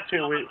up those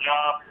 2 weeks,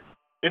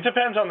 it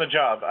depends on the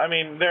job. I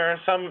mean, there are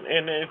some,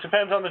 and it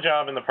depends on the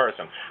job and the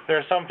person. There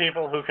are some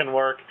people who can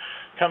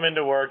come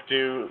into work,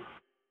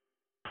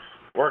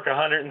 work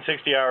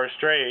 160 hours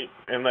straight,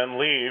 and then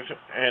leave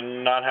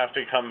and not have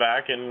to come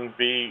back and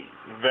be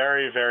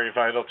very, very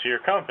vital to your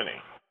company.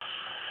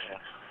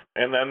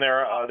 And then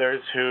there are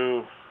others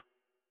who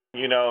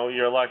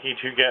you're lucky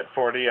to get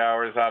 40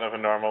 hours out of a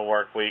normal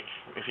work week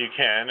if you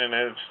can, and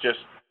it's just,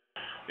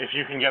 if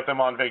you can get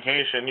them on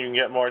vacation, you can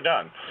get more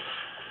done.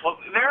 Well,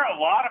 there are a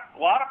lot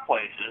of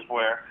places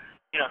where,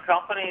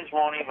 companies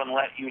won't even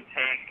let you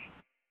take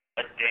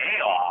a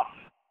day off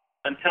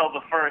until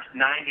the first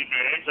 90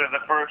 days or the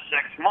first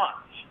 6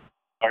 months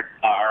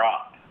are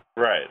up.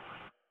 Right.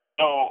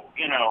 So,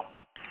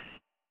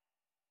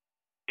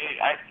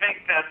 I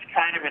think that's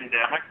kind of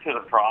endemic to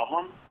the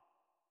problem.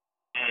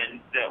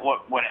 And that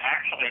what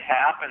actually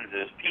happens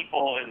is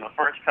people in the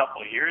first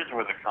couple of years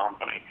with a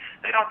company,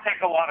 they don't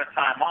take a lot of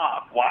time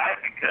off. Why?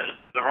 Because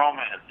the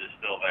romance is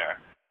still there.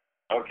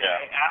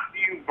 Okay. After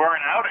you burn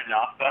out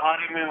enough, the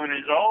honeymoon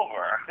is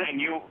over,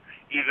 and you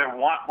either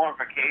want more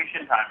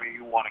vacation time or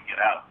you want to get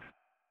out.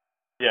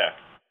 Yeah.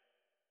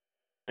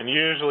 And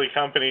usually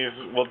companies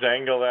will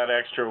dangle that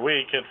extra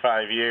week at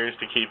 5 years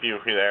to keep you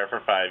there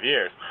for 5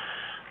 years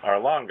or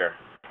longer.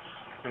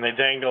 And they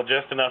dangle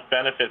just enough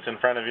benefits in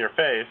front of your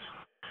face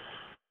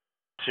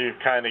to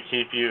kind of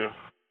keep you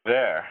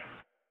there.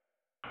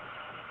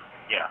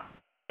 Yeah.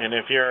 And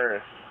if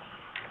you're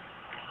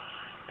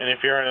in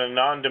a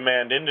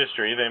non-demand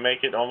industry, they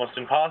make it almost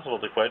impossible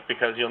to quit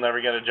because you'll never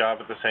get a job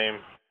at the same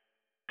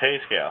pay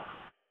scale.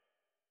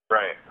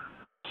 Right.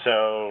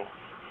 So,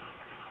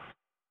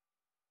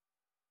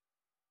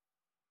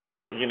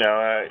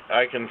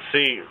 I can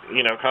see,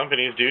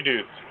 companies do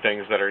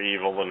things that are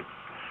evil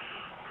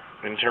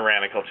and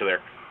tyrannical to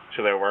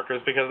their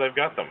workers because they've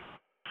got them.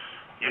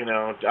 I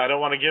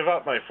don't want to give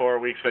up my 4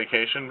 weeks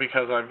vacation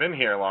because I've been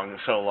here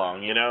so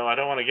long. I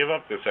don't want to give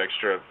up this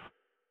extra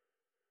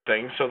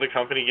thing so the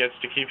company gets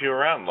to keep you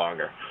around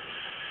longer.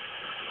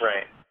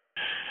 Right.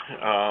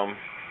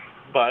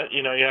 But,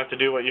 you have to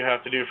do what you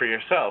have to do for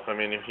yourself. I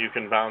mean, if you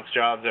can bounce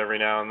jobs every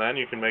now and then,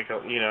 you can make,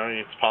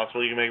 it's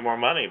possible you can make more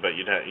money, but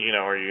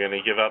are you going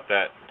to give up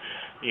that,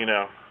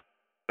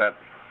 that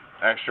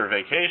extra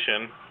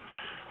vacation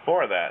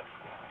for that,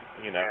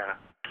 Yeah.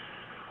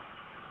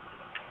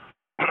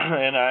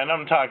 And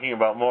I'm talking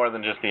about more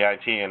than just the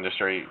IT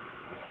industry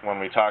when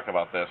we talk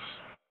about this.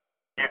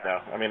 Yeah.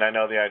 I mean, I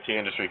know the IT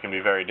industry can be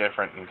very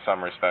different in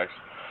some respects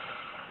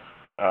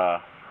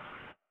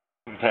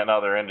than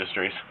other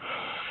industries.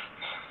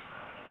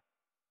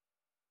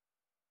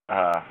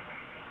 But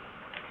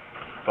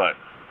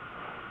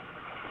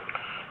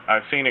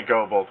I've seen it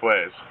go both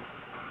ways.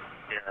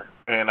 Yeah.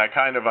 And I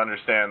kind of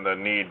understand the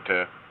need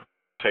to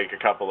take a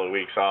couple of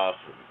weeks off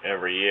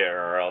every year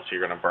or else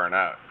you're going to burn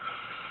out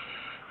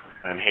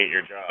and hate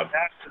your job.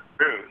 That's the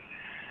truth.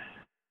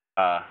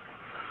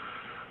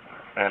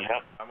 And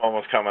yep. I'm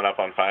almost coming up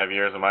on 5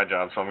 years of my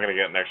job, so I'm going to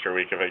get an extra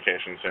week of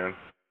vacation soon.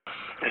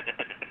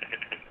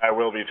 I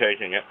will be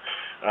taking it.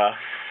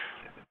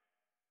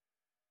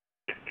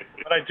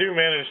 But I do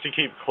manage to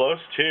keep close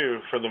to,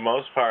 for the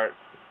most part,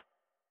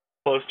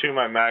 close to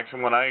my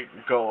maximum. When I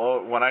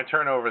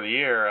turn over the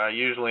year, I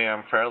usually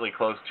am fairly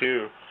close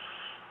to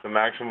the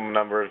maximum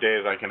number of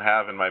days I can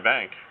have in my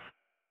bank.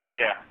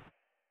 Yeah.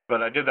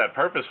 But I did that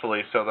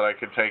purposefully so that I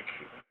could take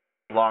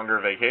longer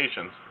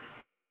vacations.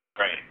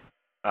 Right.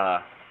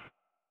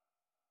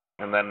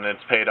 And then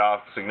it's paid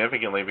off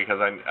significantly because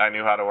I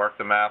knew how to work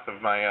the math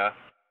of the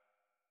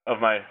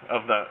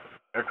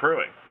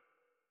accruing.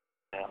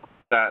 Yeah.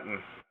 That and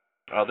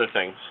other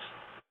things.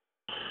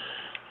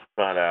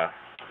 But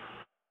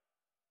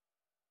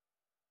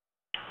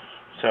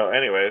so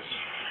anyways,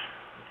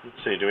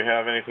 let's see, do we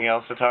have anything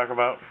else to talk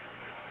about?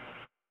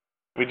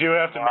 We do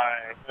have to,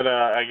 but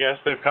I guess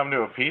they've come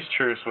to a peace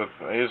truce with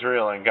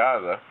Israel and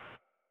Gaza.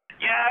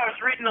 Yeah, I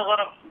was reading a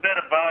little bit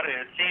about it.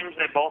 It seems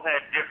they both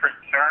had different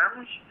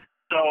terms,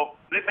 so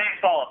it may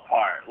fall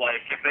apart.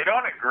 Like, if they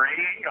don't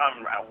agree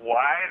on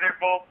why they're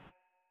both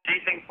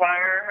ceasing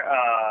fire,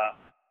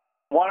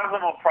 one of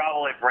them will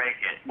probably break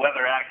it,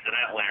 whether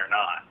accidentally or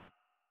not.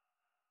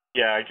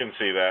 Yeah, I can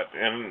see that,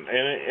 and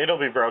it'll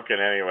be broken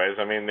anyways.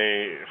 I mean,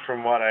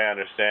 from what I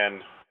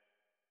understand,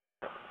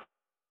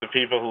 the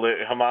people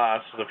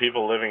Hamas, the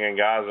people living in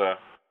Gaza,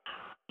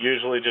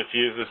 usually just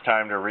use this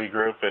time to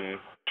regroup and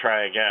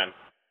try again.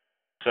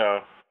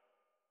 So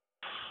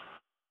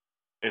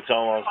it's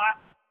almost. I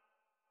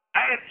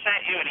had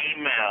sent you an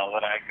email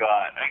that I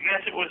got. I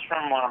guess it was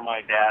from one of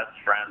my dad's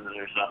friends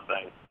or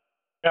something.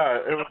 Yeah,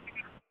 it was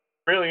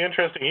a really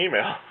interesting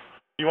email.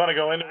 You want to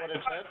go into what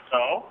it said?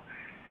 So?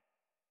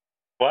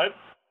 What?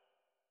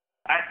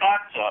 I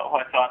thought so.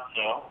 I thought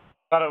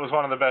it was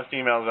one of the best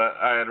emails that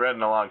I had read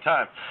in a long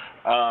time.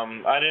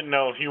 I didn't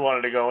know if you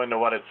wanted to go into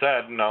what it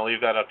said, and I'll leave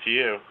that up to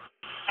you.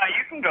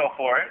 You can go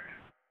for it.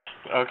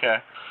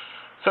 Okay.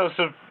 So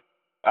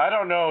I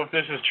don't know if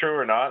this is true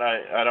or not.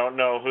 I don't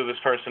know who this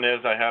person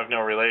is. I have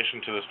no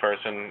relation to this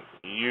person.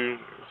 You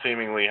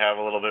seemingly have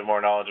a little bit more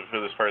knowledge of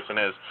who this person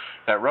is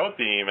that wrote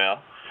the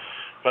email.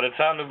 But it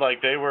sounded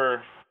like they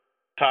were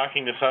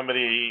talking to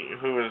somebody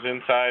who was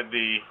inside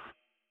the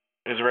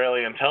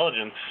Israeli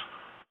intelligence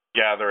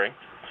gathering,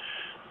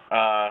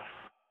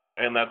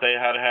 and that they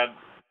had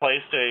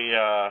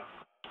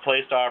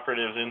placed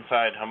operatives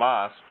inside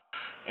Hamas,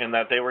 and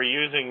that they were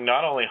using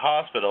not only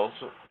hospitals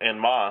and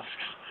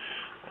mosques,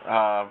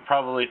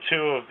 probably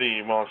two of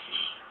the most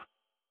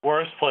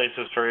worst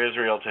places for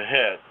Israel to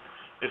hit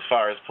as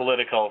far as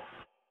political,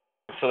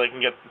 so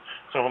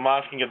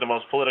Hamas can get the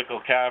most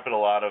political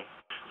capital out of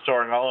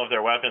storing all of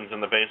their weapons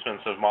in the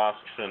basements of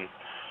mosques and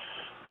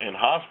in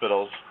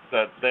hospitals.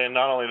 That they,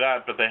 not only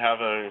that, but they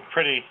have a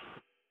pretty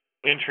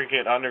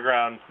intricate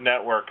underground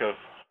network of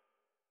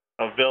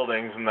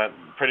buildings, and that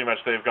pretty much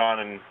they've gone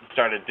and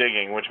started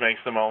digging, which makes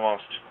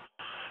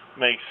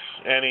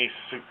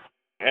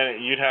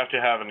you'd have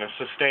to have a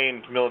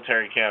sustained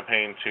military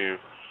campaign to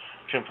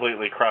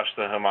completely crush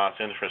the Hamas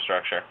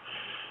infrastructure.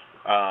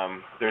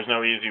 There's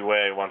no easy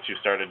way once you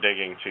started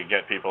digging to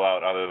get people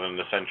out other than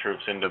to send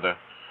troops into the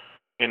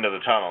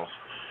tunnels.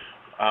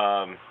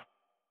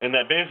 And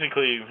that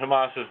basically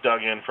Hamas has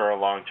dug in for a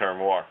long-term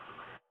war.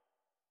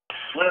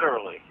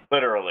 Literally.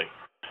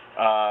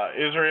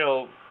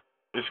 Israel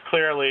is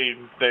clearly,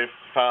 they've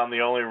found the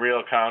only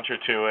real counter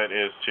to it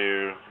is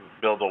to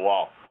build a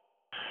wall.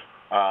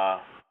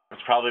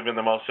 It's probably been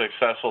the most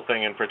successful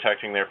thing in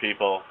protecting their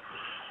people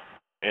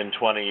in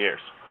 20 years.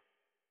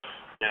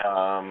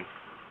 Yeah.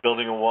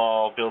 Building a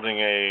wall, building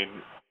a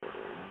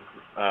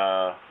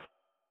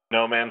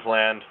no man's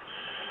land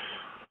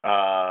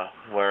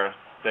where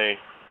they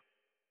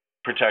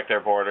protect their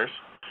borders,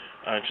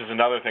 which is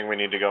another thing we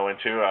need to go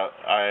into.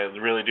 I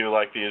really do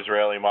like the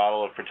Israeli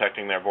model of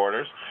protecting their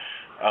borders,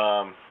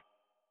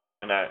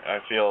 and I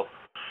feel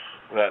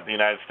that the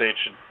United States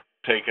should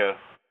take a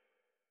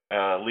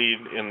lead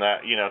in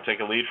that, take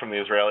a lead from the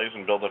Israelis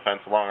and build a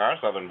fence along our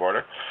southern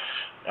border,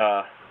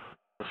 with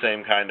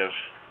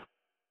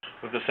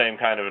the same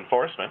kind of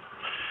enforcement.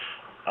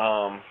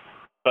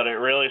 But it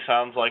really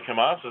sounds like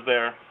Hamas is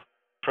there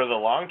for the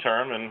long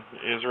term, and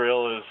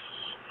Israel is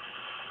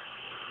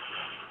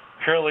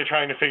currently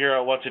trying to figure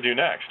out what to do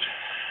next.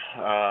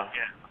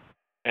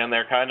 And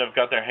they're kind of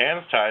got their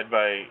hands tied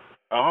by,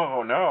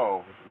 oh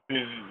no,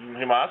 these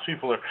Hamas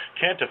people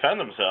can't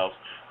defend themselves,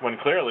 when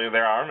clearly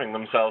they're arming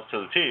themselves to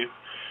the teeth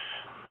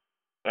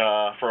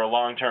for a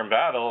long-term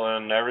battle,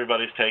 and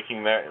everybody's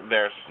taking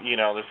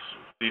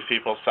these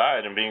people's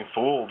side and being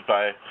fooled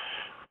by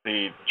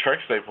the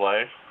tricks they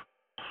play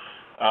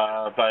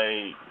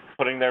by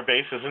putting their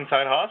bases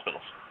inside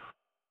hospitals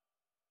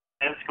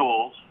and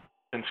schools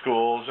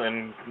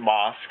and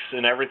mosques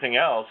and everything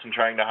else, and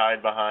trying to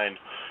hide behind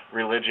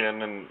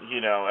religion and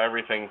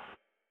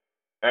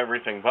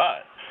everything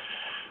but.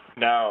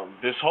 Now,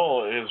 this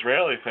whole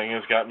Israeli thing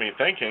has got me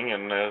thinking,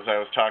 and as I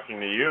was talking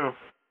to you,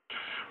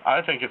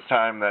 I think it's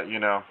time that,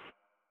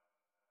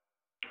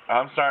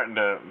 I'm starting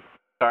to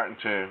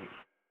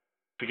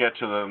get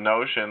to the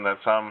notion that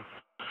some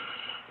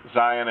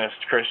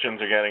Zionist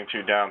Christians are getting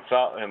to down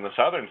south in the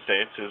southern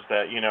states, is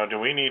that, do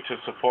we need to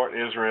support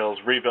Israel's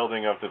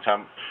rebuilding of the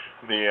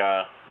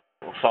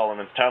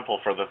Solomon's Temple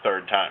for the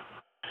third time?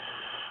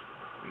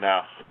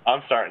 Now,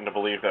 I'm starting to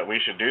believe that we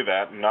should do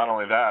that. And not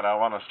only that, I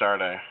want to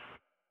start a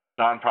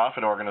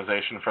non-profit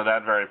organization for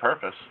that very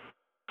purpose,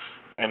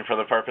 and for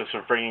the purpose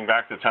of bringing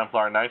back the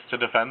Templar Knights to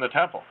defend the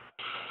temple.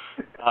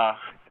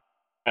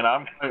 And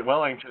I'm quite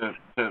willing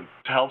to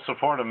help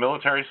support a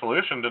military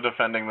solution to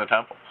defending the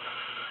temple,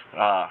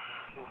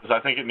 because I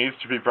think it needs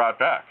to be brought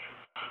back.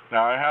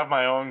 Now, I have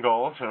my own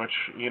goals,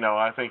 which,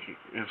 I think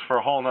is for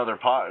a whole nother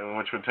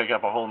which would take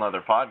up a whole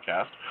nother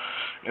podcast,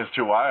 as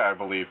to why I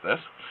believe this,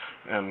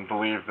 and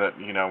believe that,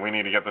 we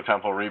need to get the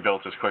temple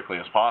rebuilt as quickly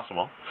as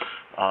possible.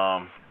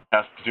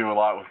 Has to do a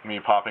lot with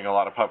me popping a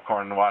lot of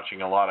popcorn and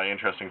watching a lot of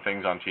interesting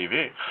things on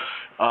TV.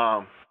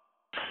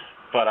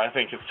 But I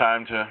think it's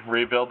time to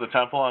rebuild the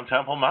temple on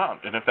Temple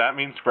Mount, and if that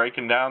means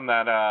breaking down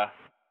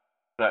that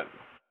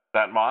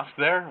mosque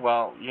there,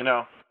 well,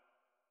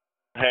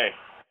 hey,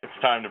 it's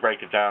time to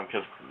break it down,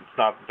 because it's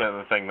not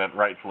the thing that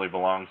rightfully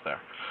belongs there.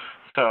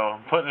 So,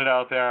 putting it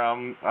out there,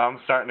 I'm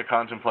starting to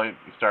contemplate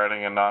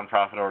starting a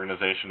non-profit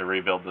organization to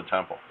rebuild the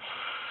temple,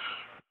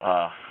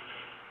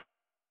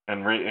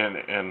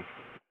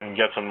 and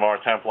get some more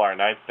Templar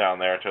Knights down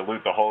there to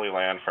loot the Holy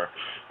Land for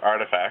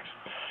artifacts,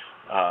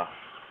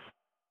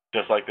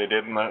 just like they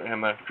did in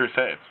the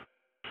Crusades.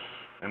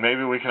 And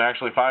maybe we can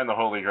actually find the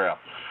Holy Grail.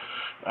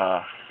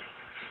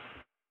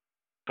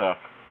 So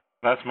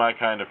that's my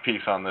kind of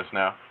piece on this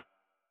now.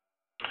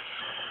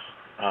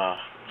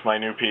 It's my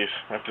new piece.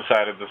 I've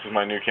decided this is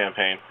my new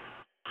campaign.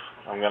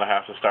 I'm going to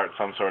have to start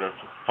some sort of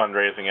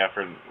fundraising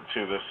effort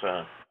to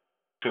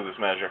this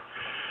measure.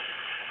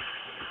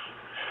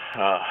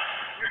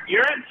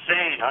 You're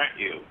insane, aren't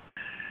you?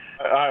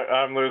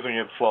 I'm losing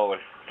it slowly.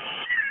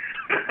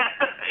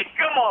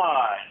 Come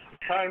on.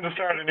 Time to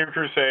start a new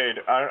crusade.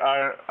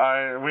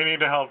 We need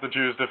to help the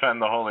Jews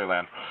defend the Holy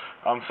Land.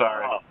 I'm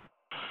sorry. Oh.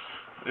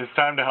 It's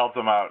time to help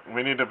them out.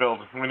 We need to build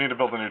a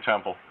new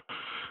temple.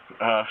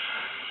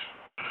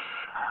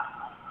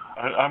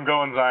 I'm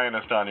going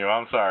Zionist on you.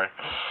 I'm sorry.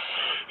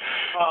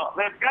 Well,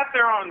 they've got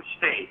their own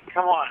state.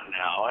 Come on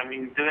now. I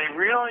mean, do they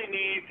really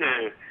need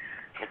to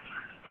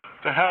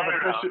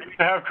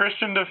have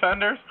Christian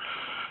defenders?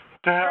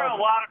 There are a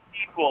lot of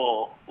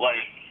people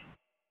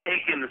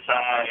taking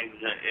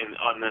sides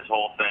on this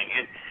whole thing,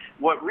 and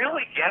what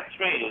really gets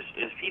me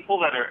is people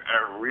that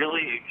are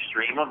really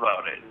extreme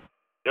about it.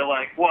 They're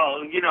like,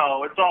 well,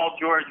 it's all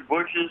George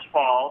Bush's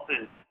fault,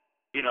 and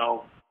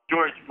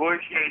George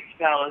Bush hates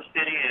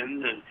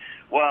Palestinians, and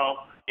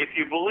well, if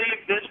you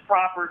believe this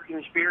proper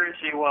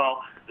conspiracy,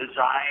 well, the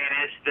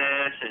Zionists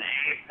this, and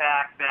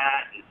AIPAC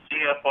that, and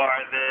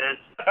CFR this,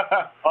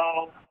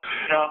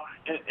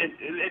 and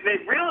they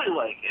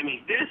really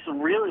there's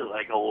really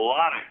a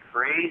lot of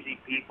crazy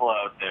people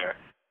out there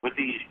with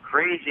these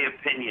crazy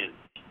opinions.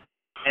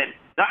 And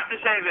not to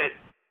say that,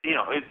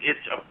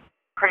 it's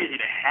crazy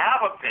to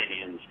have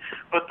opinions,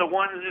 but the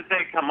ones that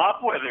they come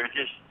up with are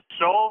just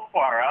so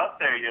far out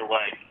there, you're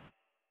like,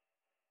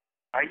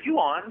 are you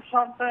on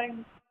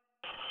something?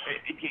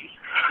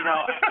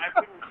 I've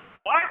been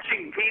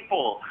watching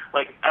people,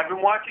 I've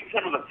been watching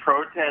some of the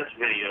protest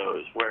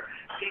videos where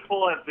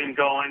people have been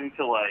going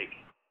to,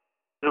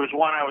 there was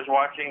one I was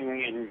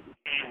watching in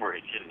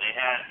Cambridge, and they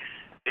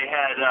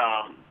had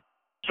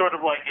sort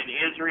of like an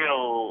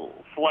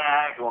Israel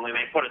flag, only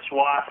they put a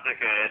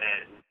swastika in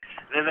it.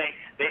 And then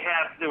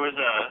there was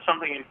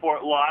something in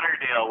Fort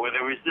Lauderdale where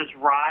there was this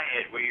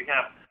riot where you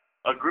have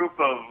a group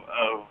of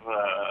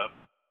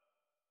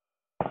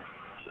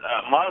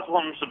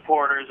Muslim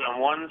supporters on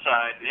one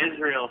side and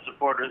Israel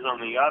supporters on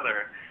the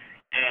other,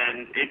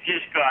 and it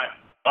just got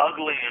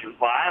ugly and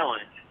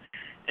violent.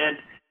 And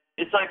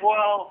it's like,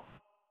 well,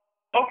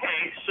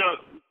 okay, so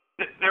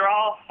they're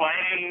all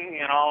fighting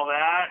and all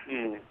that,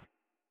 and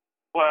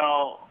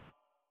well,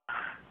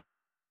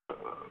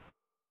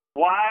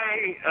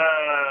 why?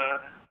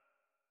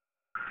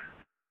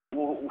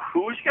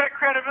 Who's got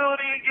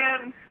credibility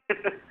again?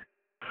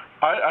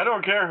 I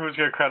don't care who's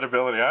got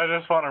credibility. I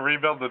just want to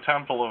rebuild the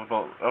temple of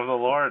the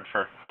Lord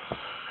for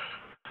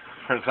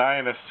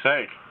Zionist's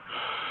sake.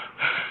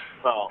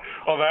 Well,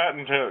 that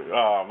and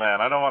oh man,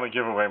 I don't want to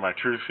give away my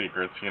true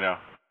secrets,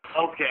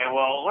 Okay,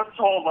 well, let's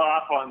hold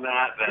off on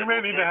that then. We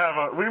may need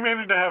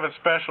to have a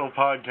special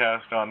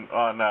podcast on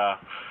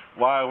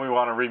why we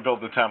want to rebuild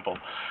the temple,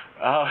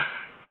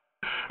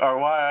 or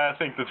why I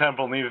think the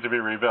temple needs to be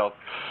rebuilt.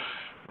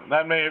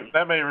 That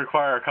may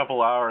require a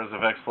couple hours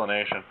of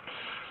explanation.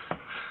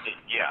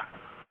 Yeah.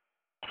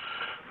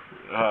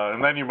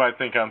 And then you might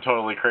think I'm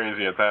totally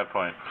crazy at that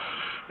point.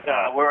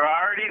 We're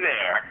already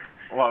there.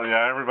 Well,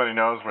 yeah, everybody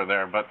knows we're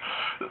there, but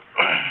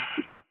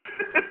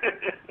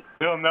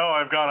you'll know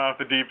I've gone off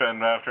the deep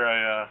end after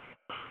I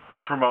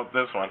promote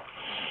this one.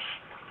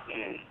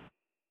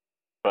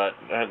 But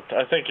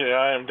I think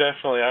I've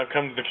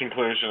come to the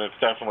conclusion it's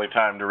definitely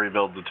time to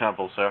rebuild the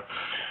temple. So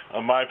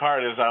my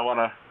part is I want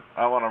to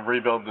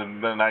rebuild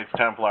the Knights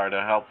Templar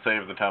to help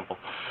save the temple.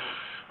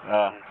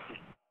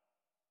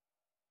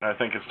 I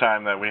think it's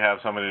time that we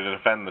have somebody to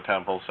defend the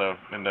temple,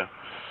 and to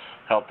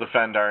help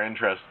defend our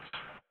interests,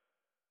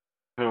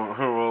 who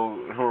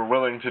are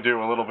willing to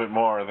do a little bit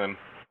more than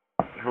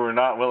who are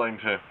not willing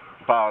to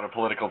bow to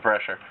political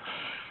pressure,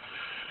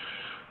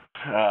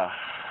 and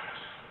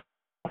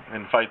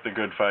fight the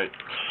good fight.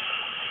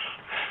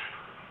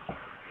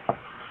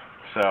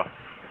 So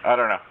I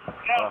don't know.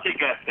 What else you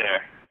got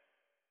there?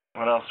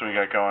 What else do we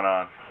got going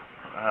on?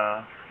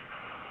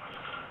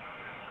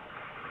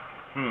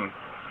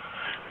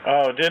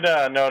 Did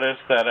notice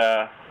that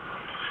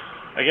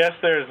I guess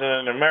there's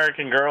an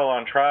American girl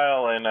on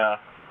trial in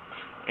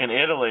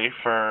Italy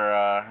for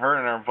her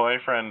and her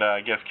boyfriend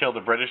I guess killed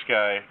a British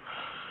guy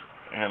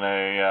in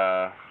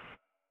a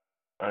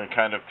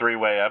kind of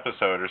three-way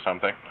episode or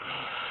something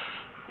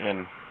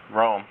in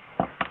Rome.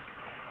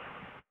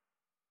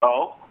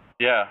 Oh?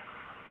 Yeah.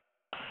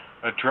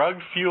 A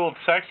drug-fueled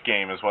sex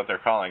game is what they're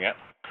calling it.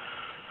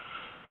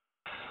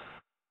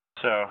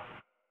 So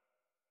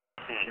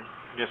I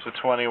guess a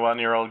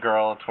 21-year-old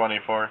girl, a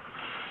 24,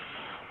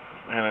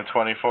 and a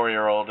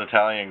 24-year-old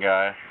Italian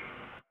guy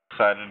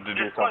decided to do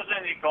something. This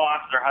wasn't in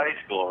Gloucester High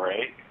School,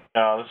 right?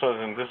 No, this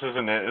isn't. This is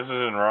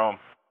in Rome.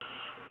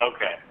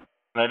 Okay.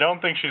 And I don't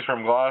think she's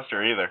from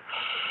Gloucester either.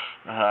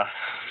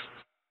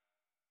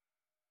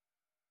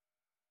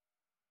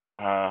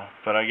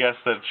 But I guess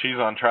that she's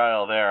on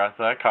trial there.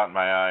 That caught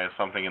my eye as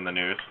something in the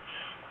news.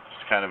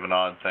 It's kind of an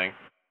odd thing.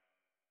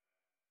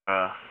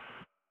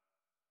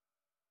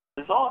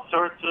 There's all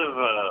sorts of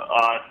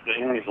odd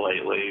things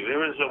lately. There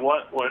was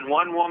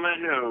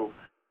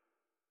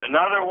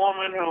another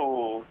woman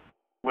who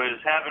was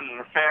having an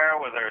affair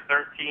with her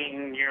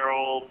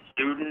 13-year-old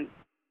student.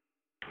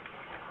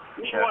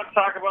 You want to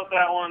talk about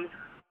that one?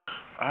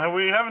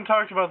 We haven't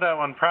talked about that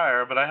one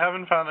prior, but I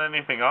haven't found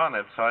anything on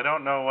it, so I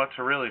don't know what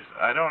to really.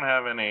 I don't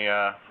have any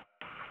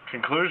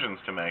conclusions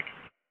to make.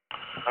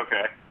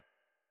 Okay.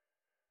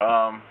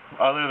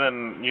 Other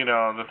than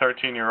the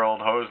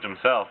 13-year-old hosed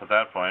himself at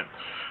that point.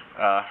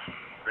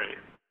 Great.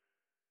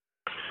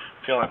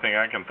 It's the only thing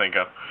I can think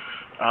of.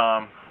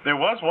 There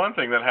was one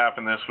thing that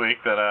happened this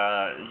week that,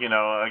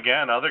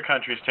 again, other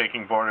countries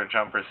taking border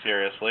jumpers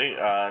seriously.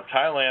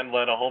 Thailand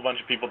let a whole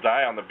bunch of people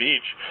die on the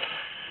beach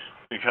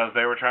because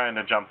they were trying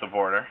to jump the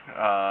border.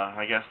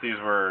 I guess these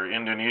were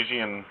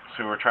Indonesians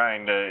who were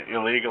trying to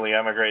illegally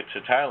emigrate to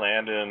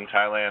Thailand, and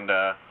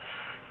Thailand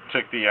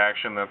took the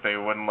action that they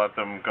wouldn't let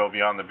them go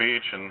beyond the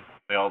beach, and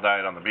they all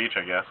died on the beach,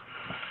 I guess.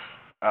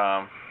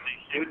 They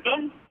shoot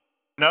them?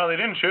 No, they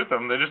didn't shoot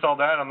them. They just all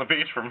died on the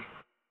beach from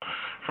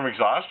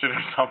exhaustion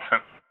or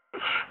something.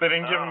 They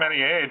didn't give them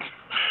any aid.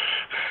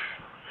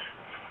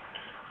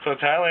 So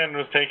Thailand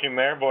was taking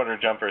their border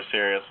jumpers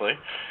seriously.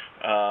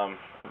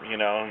 You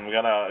know, and we're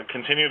gonna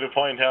continue to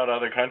point out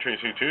other countries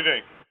who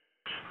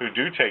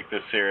do take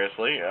this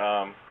seriously.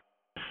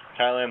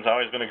 Thailand's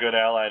always been a good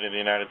ally to the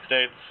United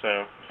States,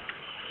 so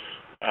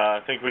I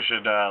think we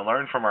should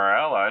learn from our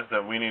allies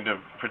that we need to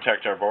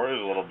protect our borders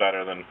a little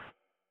better than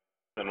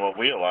what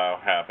we allow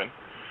happen.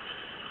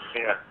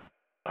 Yeah.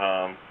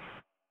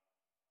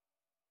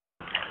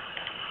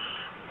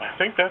 I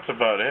think that's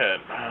about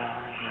it.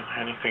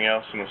 Anything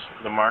else in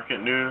the market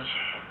news?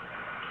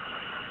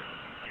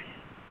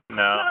 No.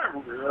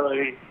 Not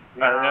really.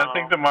 No. I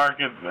think the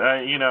market,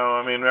 you know,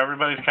 I mean,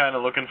 everybody's kind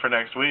of looking for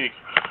next week,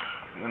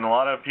 and a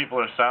lot of people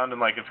are sounding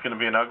like it's going to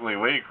be an ugly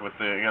week. You're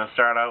going to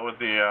start out with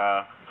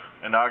the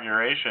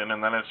inauguration,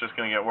 and then it's just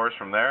going to get worse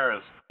from there.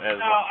 No,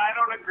 I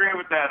don't agree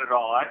with that at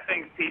all. I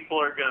think people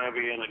are going to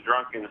be in a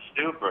drunken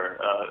stupor.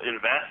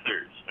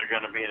 Investors are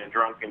going to be in a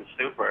drunken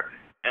stupor,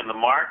 and the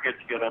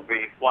market's going to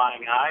be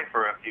flying high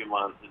for a few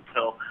months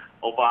until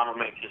Obama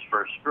makes his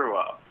first screw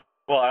up.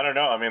 Well, I don't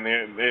know. I mean,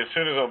 as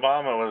soon as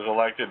Obama was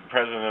elected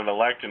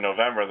president-elect in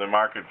November, the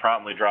market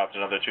promptly dropped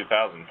another 2,000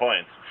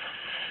 points.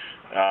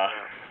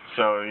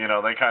 So, you know,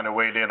 they kind of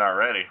weighed in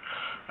already.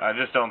 I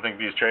just don't think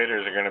these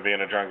traders are going to be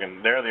in a drunken...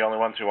 They're the only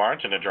ones who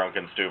aren't in a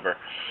drunken stupor.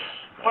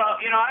 Well,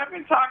 you know, I've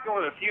been talking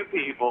with a few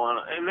people,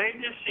 and they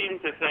just seem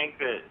to think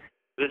that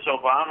this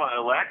Obama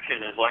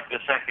election is like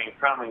the second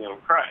coming of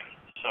Christ.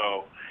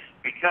 So,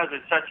 because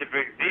it's such a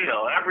big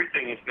deal,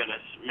 everything is going to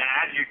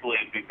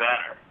magically be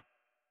better.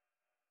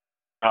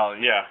 Oh,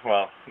 yeah,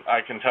 well, I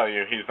can tell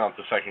you he's not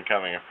the second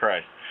coming of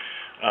Christ.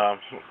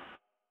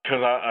 Because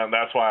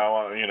that's why I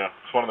want, you know,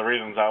 it's one of the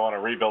reasons I want to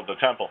rebuild the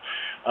temple.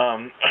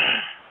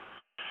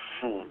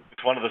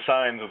 It's one of the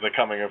signs of the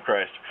coming of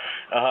Christ.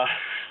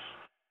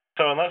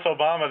 So unless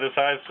Obama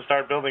decides to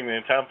start building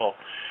the temple,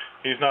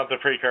 he's not the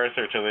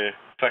precursor to the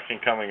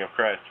second coming of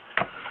Christ.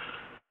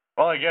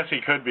 Well, I guess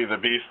he could be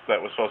the beast that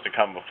was supposed to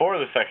come before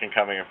the second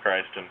coming of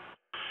Christ, and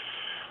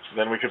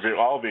then we could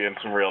all be in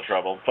some real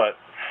trouble. But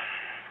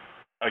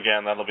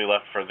again, that'll be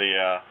left for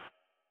the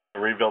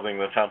Rebuilding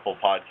the Temple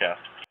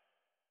podcast.